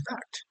brat's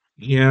respect.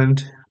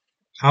 And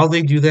how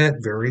they do that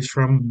varies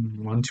from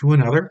one to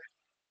another.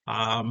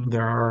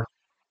 There are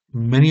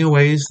many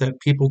ways that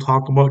people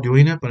talk about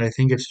doing it, but I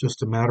think it's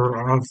just a matter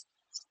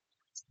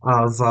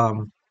of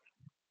um,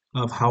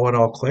 of how it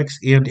all clicks.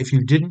 And if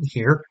you didn't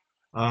hear,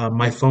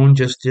 my phone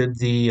just did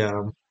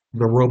the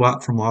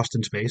robot from Lost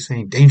in Space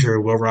saying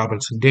 "Danger, Will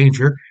Robinson,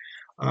 danger."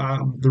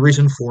 The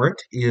reason for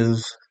it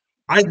is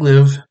I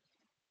live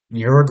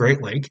near a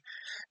Great Lake,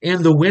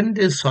 and the wind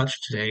is such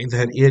today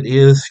that it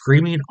is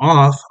screaming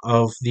off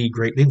of the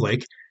Great Big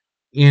Lake.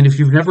 And if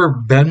you've never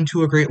been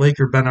to a Great Lake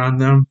or been on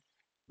them,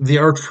 they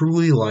are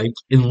truly like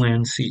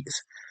inland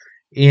seas.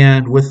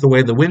 And with the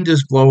way the wind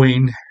is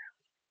blowing,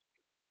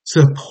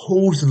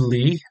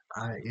 supposedly,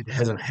 it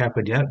hasn't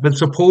happened yet, but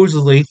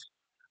supposedly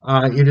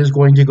it is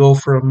going to go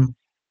from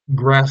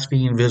grass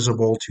being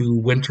visible to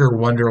winter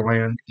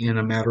wonderland in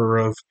a matter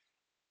of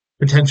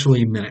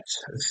potentially minutes.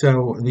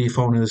 So the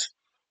phone is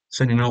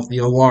sending out the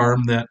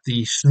alarm that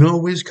the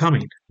snow is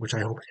coming, which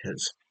I hope it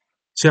is.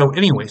 So,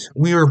 anyways,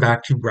 we are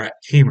back to Brat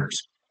Tamers.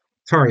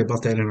 Sorry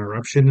about that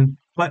interruption,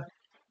 but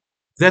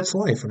that's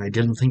life, and I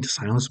didn't think to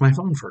silence my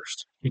phone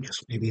first because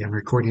maybe I'm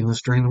recording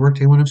this during the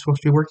workday when I'm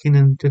supposed to be working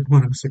and didn't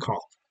want to miss a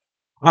call.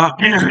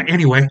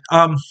 Anyway,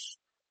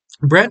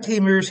 Brat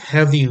Tamers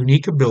have the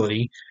unique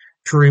ability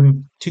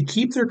to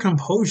keep their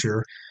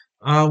composure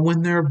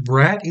when their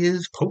brat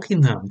is poking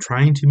them,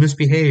 trying to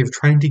misbehave,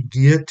 trying to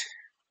get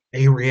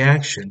a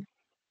reaction,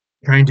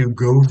 trying to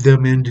goad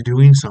them into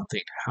doing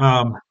something.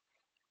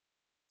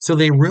 So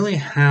they really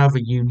have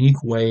a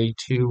unique way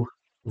to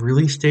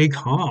really stay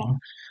calm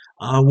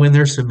when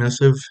they're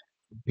submissive.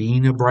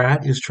 Being a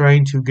brat is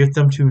trying to get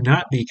them to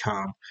not be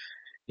calm.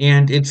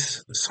 And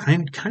it's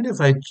kind of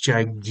a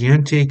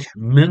gigantic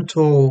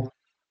mental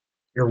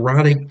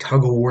erotic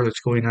tug of war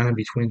that's going on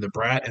between the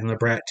brat and the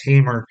brat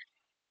tamer,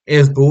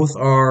 as both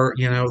are,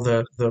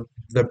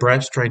 the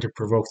brat's trying to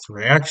provoke the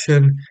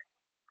reaction,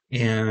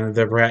 and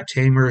the brat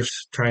tamer's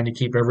trying to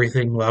keep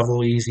everything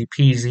level, easy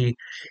peasy.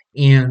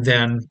 And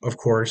then, of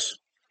course,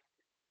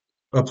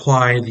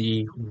 apply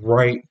the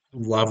right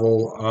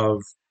level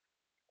of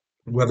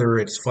whether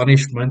it's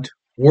punishment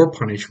or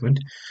punishment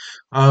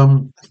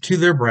to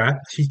their brat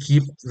to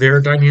keep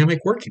their dynamic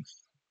working.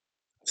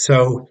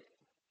 So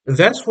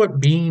that's what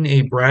being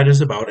a brat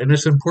is about. And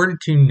it's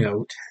important to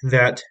note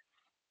that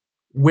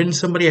when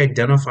somebody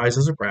identifies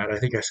as a brat, I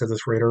think I said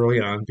this right early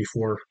on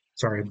before,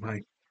 sorry, my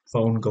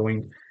phone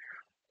going,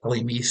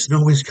 telling me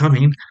snow is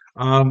coming,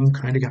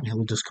 kind of got me a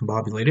little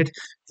discombobulated.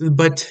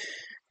 But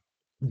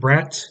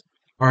brats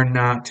are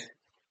not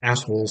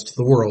assholes to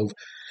the world.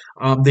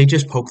 They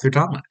just poke their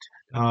dominant.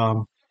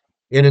 Um,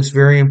 and it's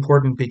very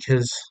important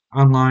because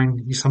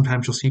online,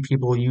 sometimes you'll see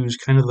people use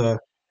kind of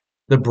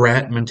the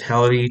brat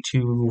mentality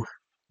to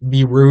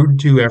be rude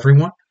to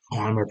everyone. Oh,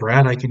 I'm a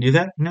brat, I can do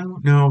that. No,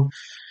 no.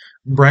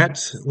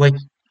 Brats, like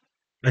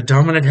a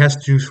dominant has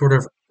to sort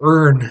of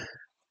earn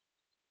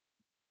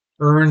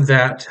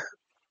that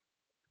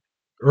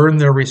earn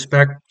their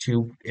respect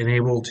to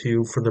enable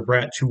to for the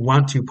brat to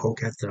want to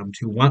poke at them,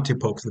 to want to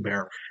poke the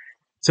bear.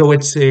 So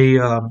it's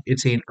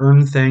an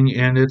earned thing,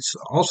 and it's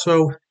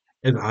also,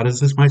 as odd as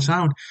this might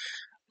sound,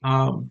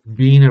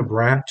 being a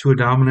brat to a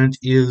dominant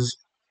is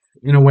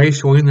in a way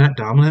showing that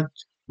dominant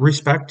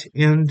respect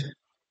and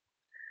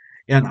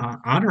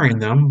honoring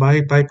them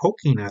by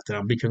poking at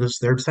them because it's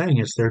their thing,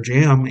 it's their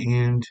jam,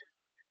 and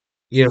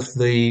if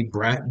the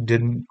brat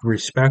didn't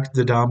respect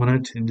the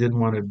dominant and didn't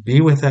want to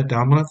be with that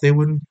dominant, they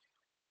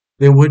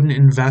wouldn't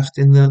invest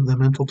in the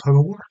mental tug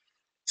of war.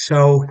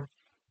 So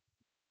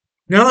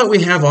now that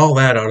we have all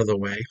that out of the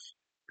way,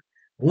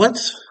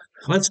 let's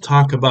let's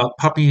talk about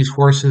puppies,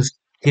 horses,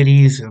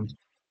 kitties, and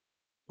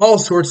all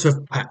sorts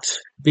of pets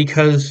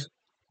because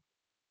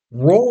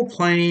role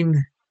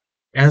playing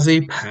as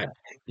a pet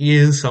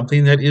is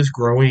something that is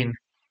growing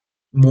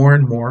more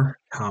and more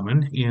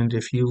common. And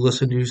if you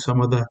listen to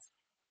some of the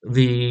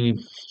it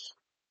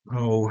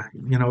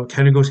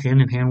kind of goes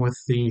hand in hand with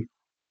the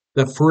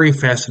furry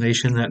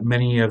fascination that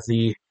many of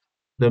the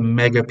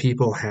mega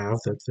people have,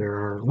 that there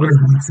are litter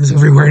boxes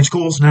everywhere in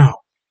schools now.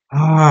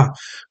 Ah,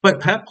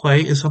 but pet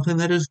play is something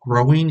that is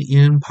growing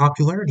in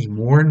popularity.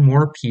 More and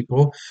more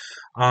people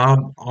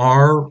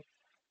are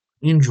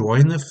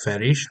enjoying the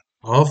fetish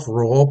of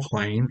role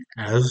playing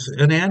as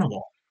an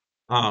animal.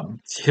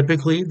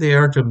 Typically, they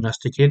are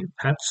domesticated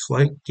pets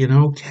like,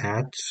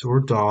 cats or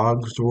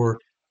dogs or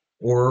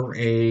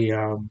a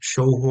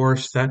show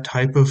horse, that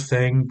type of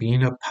thing,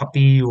 being a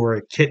puppy or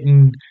a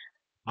kitten,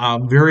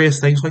 various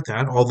things like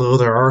that. Although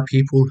there are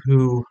people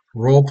who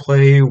role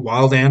play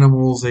wild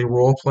animals, they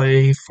role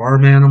play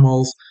farm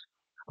animals,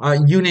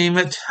 you name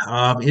it.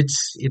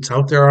 It's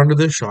out there under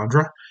this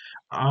genre.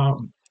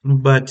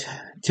 But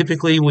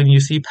typically, when you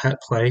see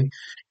pet play,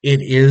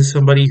 it is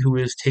somebody who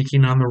is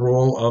taking on the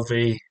role of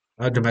a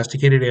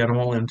domesticated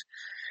animal,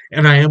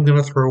 and I am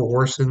going to throw a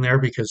horse in there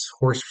because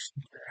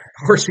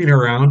horsing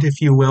around,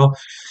 if you will,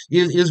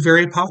 is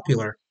very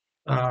popular.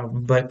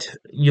 But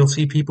you'll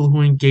see people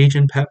who engage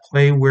in pet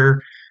play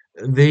where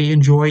they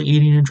enjoy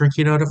eating and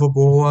drinking out of a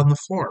bowl on the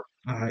floor.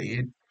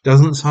 It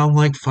doesn't sound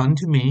like fun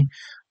to me,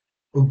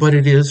 but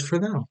it is for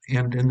them,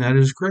 and that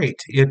is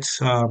great.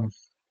 It's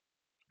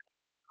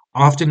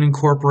often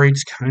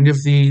incorporates kind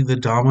of the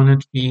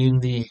dominant being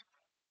the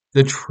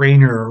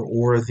trainer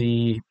or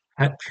the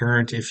pet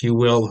parent, if you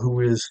will, who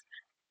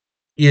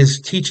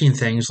is teaching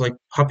things like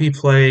puppy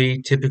play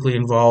typically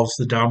involves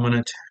the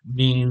dominant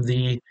being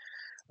the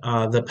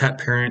pet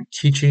parent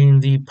teaching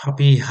the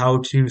puppy how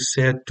to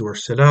sit or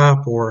sit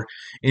up or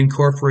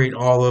incorporate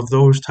all of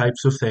those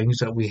types of things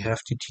that we have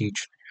to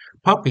teach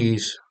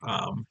puppies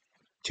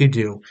to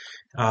do.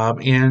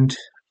 And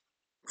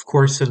of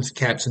course, since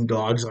cats and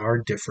dogs are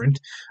different,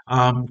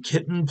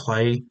 kitten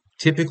play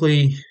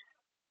typically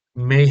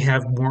may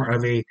have more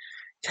of a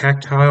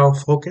tactile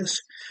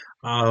focus,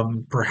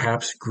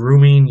 perhaps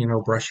grooming,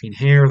 brushing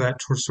hair, that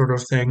sort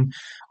of thing.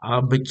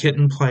 But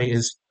kitten play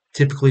is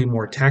typically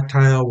more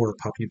tactile, where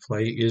puppy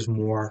play is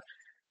more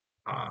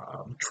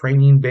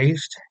training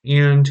based.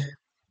 And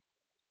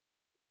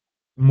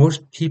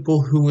most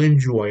people who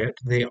enjoy it,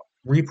 they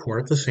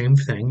report the same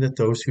thing that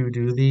those who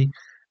do the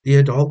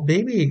adult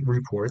baby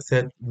report,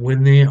 that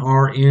when they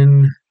are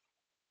in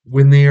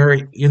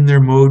their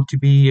mode to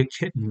be a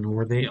kitten,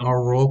 or they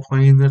are role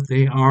playing that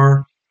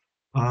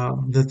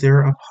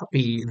they're a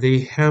puppy, they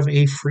have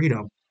a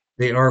freedom.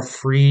 They are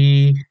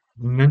free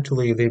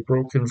mentally. They've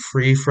broken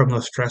free from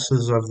the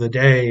stresses of the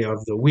day,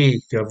 of the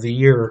week, of the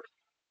year,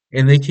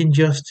 and they can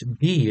just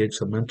be.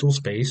 It's a mental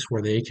space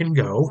where they can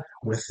go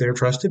with their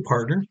trusted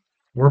partner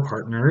or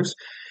partners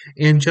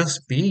and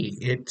just be.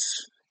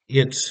 It's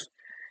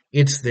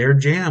it's their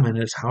jam, and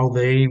it's how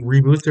they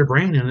reboot their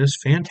brain, and it's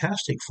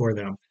fantastic for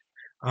them.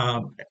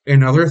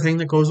 Another thing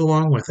that goes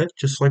along with it,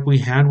 just like we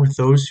had with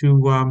those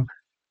who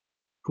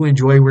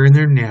enjoy wearing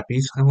their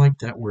nappies. I like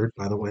that word,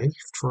 by the way,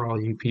 for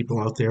all you people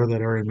out there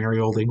that are in merry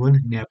old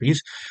England, nappies.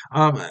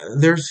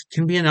 There's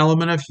can be an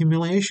element of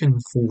humiliation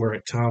for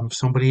it.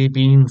 Somebody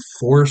being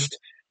forced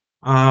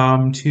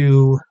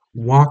to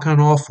walk on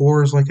all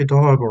fours like a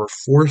dog, or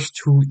forced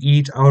to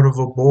eat out of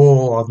a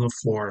bowl on the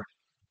floor.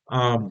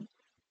 Um,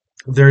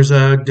 there's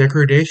a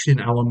degradation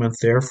element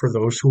there for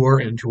those who are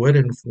into it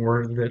and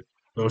for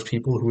those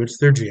people who it's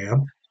their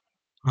jam.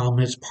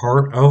 It's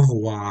part of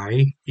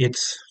why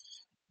it's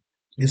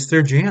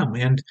their jam.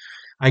 And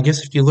I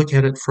guess if you look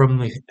at it from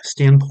the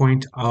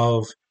standpoint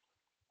of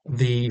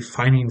the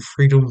finding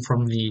freedom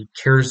from the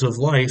cares of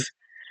life,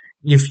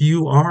 if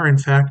you are in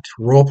fact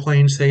role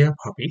playing, say, a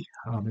puppy,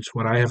 it's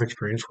what I have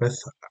experience with.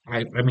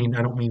 I mean,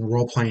 I don't mean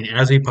role playing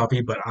as a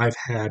puppy, but I've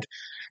had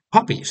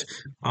puppies.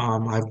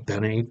 I've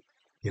been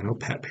a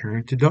pet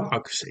parent to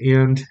dogs,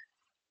 and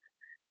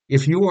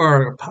if you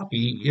are a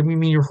puppy, I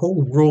mean, your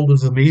whole world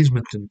is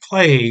amazement and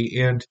play,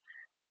 and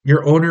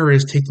your owner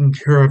is taking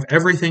care of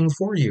everything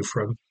for you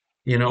from,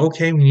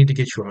 okay, we need to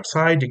get you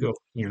outside to go,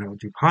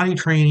 do potty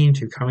training,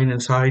 to coming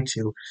inside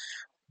to,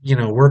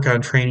 work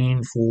on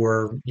training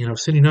for,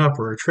 sitting up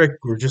or a trick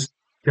or just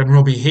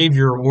general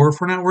behavior. Or if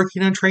we're not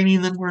working on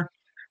training, then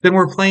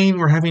we're playing,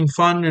 we're having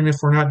fun. And if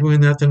we're not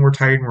doing that, then we're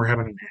tired and we're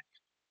having a nap.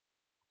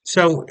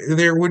 So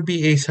there would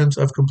be a sense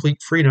of complete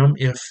freedom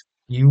if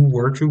you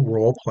were to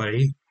role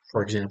play,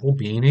 for example,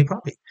 being a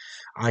puppy.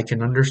 I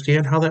can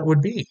understand how that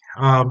would be.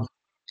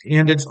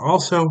 And it's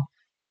also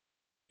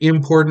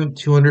important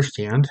to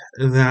understand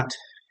that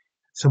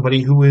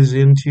somebody who is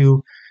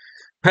into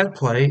pet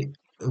play,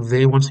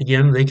 they once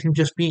again, they can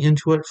just be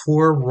into it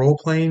for role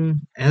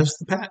playing as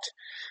the pet.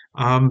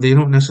 They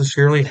don't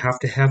necessarily have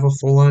to have a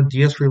full on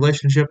DS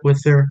relationship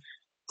with their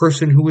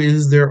person who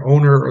is their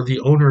owner or the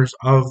owners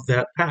of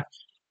that pet,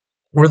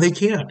 or they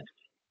can.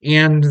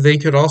 And they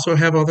could also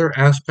have other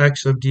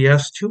aspects of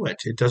DS to it.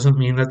 It doesn't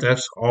mean that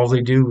that's all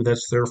they do.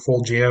 That's their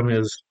full jam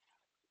is,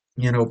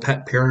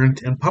 pet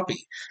parent and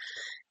puppy.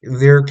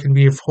 There can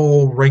be a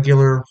whole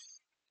regular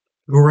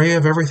array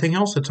of everything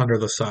else that's under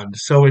the sun.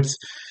 So it's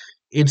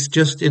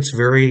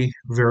very,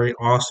 very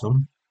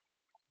awesome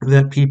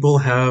that people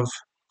have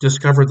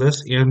discovered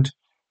this and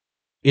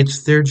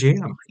it's their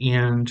jam.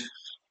 And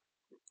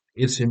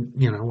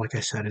like I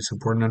said, it's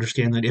important to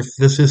understand that if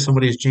this is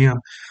somebody's jam,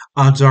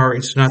 odds are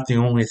it's not the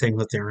only thing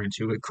that they're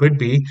into. It could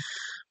be,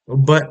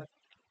 but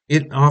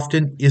it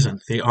often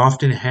isn't. They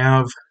often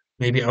have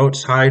maybe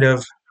outside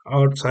of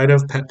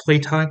pet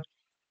playtime,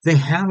 they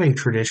have a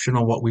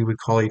traditional, what we would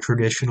call a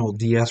traditional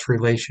DS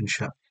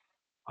relationship.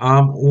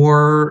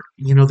 Or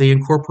they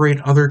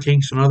incorporate other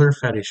kinks and other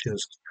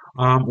fetishes.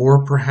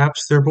 Or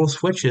perhaps they're both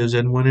switches,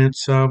 and when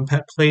it's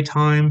pet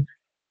playtime,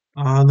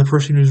 the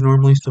person who's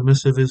normally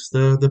submissive is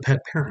the pet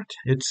parent.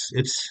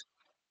 It's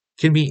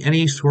can be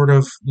any sort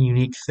of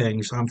unique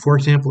things. For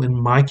example, in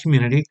my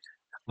community,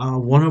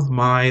 one of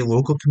my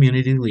local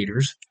community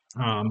leaders,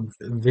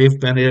 they've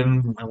been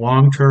in a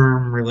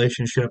long-term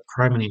relationship,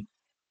 criminy,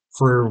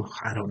 for,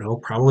 I don't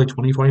know, probably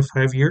 20,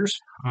 25 years.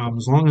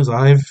 As long as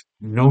I've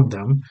known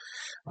them,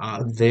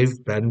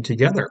 they've been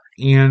together.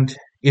 And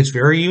it's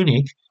very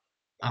unique.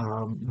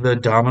 The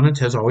dominant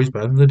has always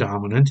been the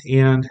dominant,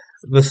 and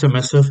the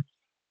submissive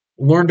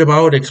learned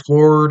about,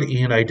 explored,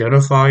 and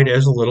identified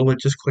as a little. It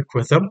just clicked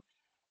with them.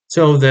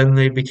 So then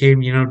they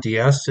became,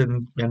 DS,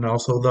 and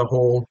also the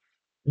whole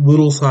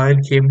little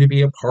side came to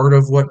be a part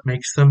of what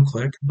makes them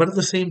click. But at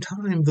the same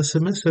time, the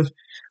submissive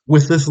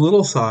with this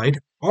little side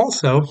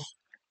also,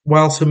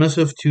 while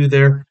submissive to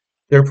their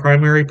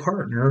primary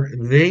partner,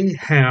 they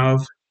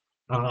have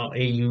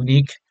a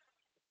unique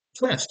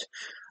twist.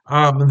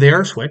 They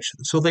are switched,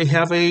 so they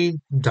have a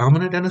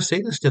dominant and a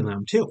sadist in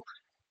them too.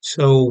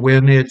 So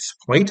when it's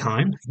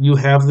playtime, you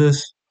have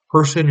this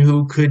person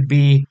who could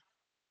be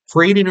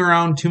parading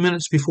around 2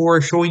 minutes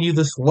before showing you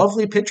this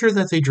lovely picture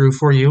that they drew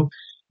for you,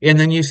 and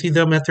then you see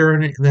them at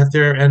an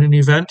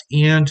event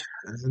and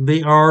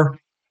they are,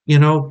 you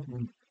know,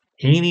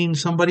 painting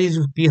somebody's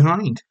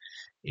behind.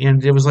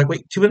 And it was like,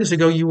 wait, 2 minutes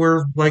ago you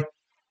were like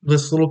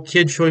this little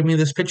kid showing me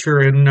this picture,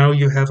 and now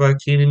you have a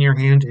cane in your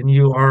hand and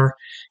you are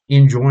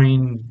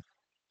enjoying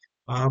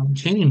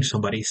caning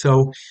somebody.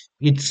 So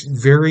it's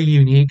very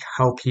unique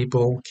how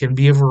people can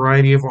be a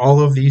variety of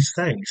all of these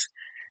things.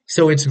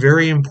 So it's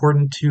very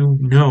important to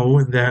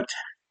know that,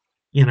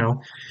 you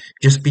know,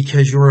 just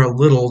because you're a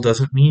little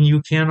doesn't mean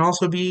you can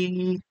also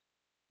be,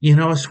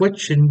 a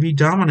switch and be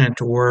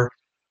dominant or,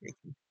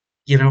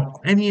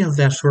 any of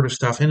that sort of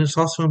stuff. And it's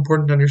also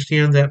important to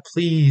understand that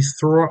please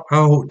throw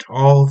out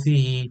all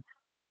the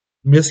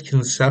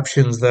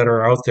misconceptions that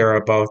are out there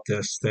about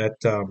this, that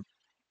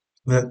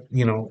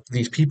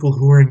these people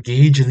who are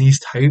engaged in these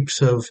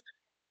types of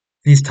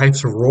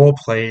role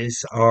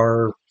plays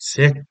are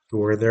sick,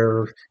 or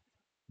they're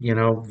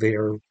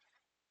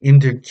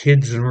into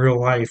kids in real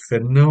life.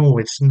 And no,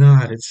 it's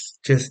not. It's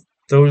just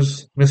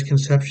those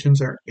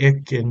misconceptions are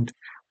ick, and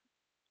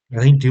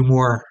I think do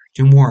more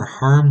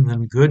harm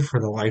than good for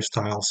the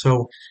lifestyle.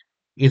 So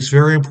it's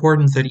very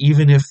important that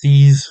even if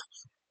these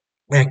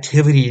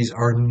activities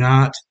are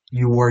not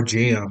your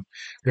jam,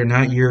 they're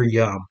not your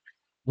yum,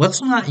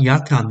 let's not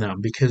yuck on them,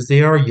 because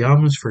they are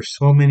yums for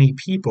so many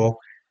people.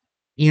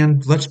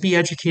 And let's be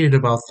educated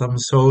about them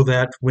so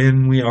that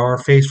when we are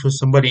faced with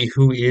somebody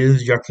who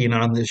is yucking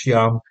on this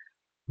yum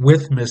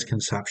with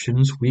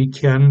misconceptions, we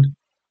can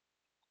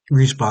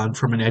respond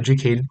from an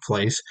educated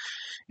place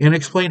and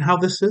explain how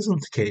this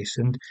isn't the case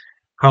and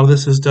how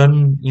this is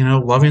done,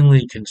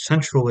 lovingly,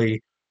 consensually.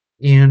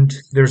 And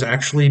there's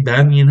actually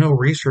been,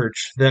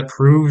 research that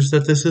proves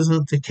that this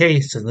isn't the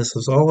case and this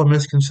is all a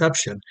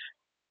misconception.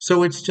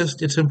 So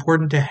it's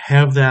important to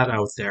have that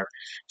out there.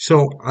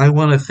 So I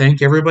want to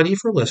thank everybody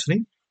for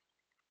listening.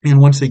 And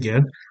once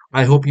again,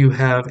 I hope you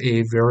have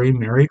a very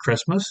Merry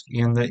Christmas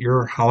and that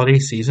your holiday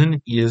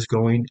season is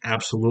going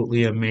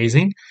absolutely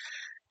amazing.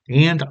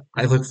 And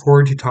I look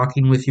forward to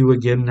talking with you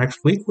again next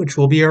week, which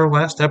will be our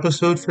last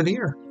episode for the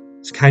year.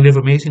 It's kind of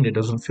amazing. It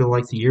doesn't feel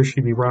like the year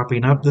should be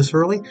wrapping up this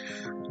early.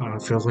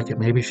 It feels like it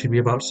maybe should be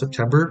about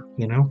September,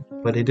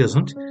 but it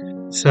isn't.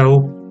 So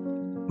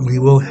we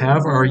will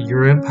have our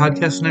year end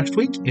podcast next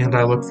week, and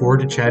I look forward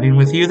to chatting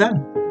with you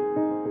then.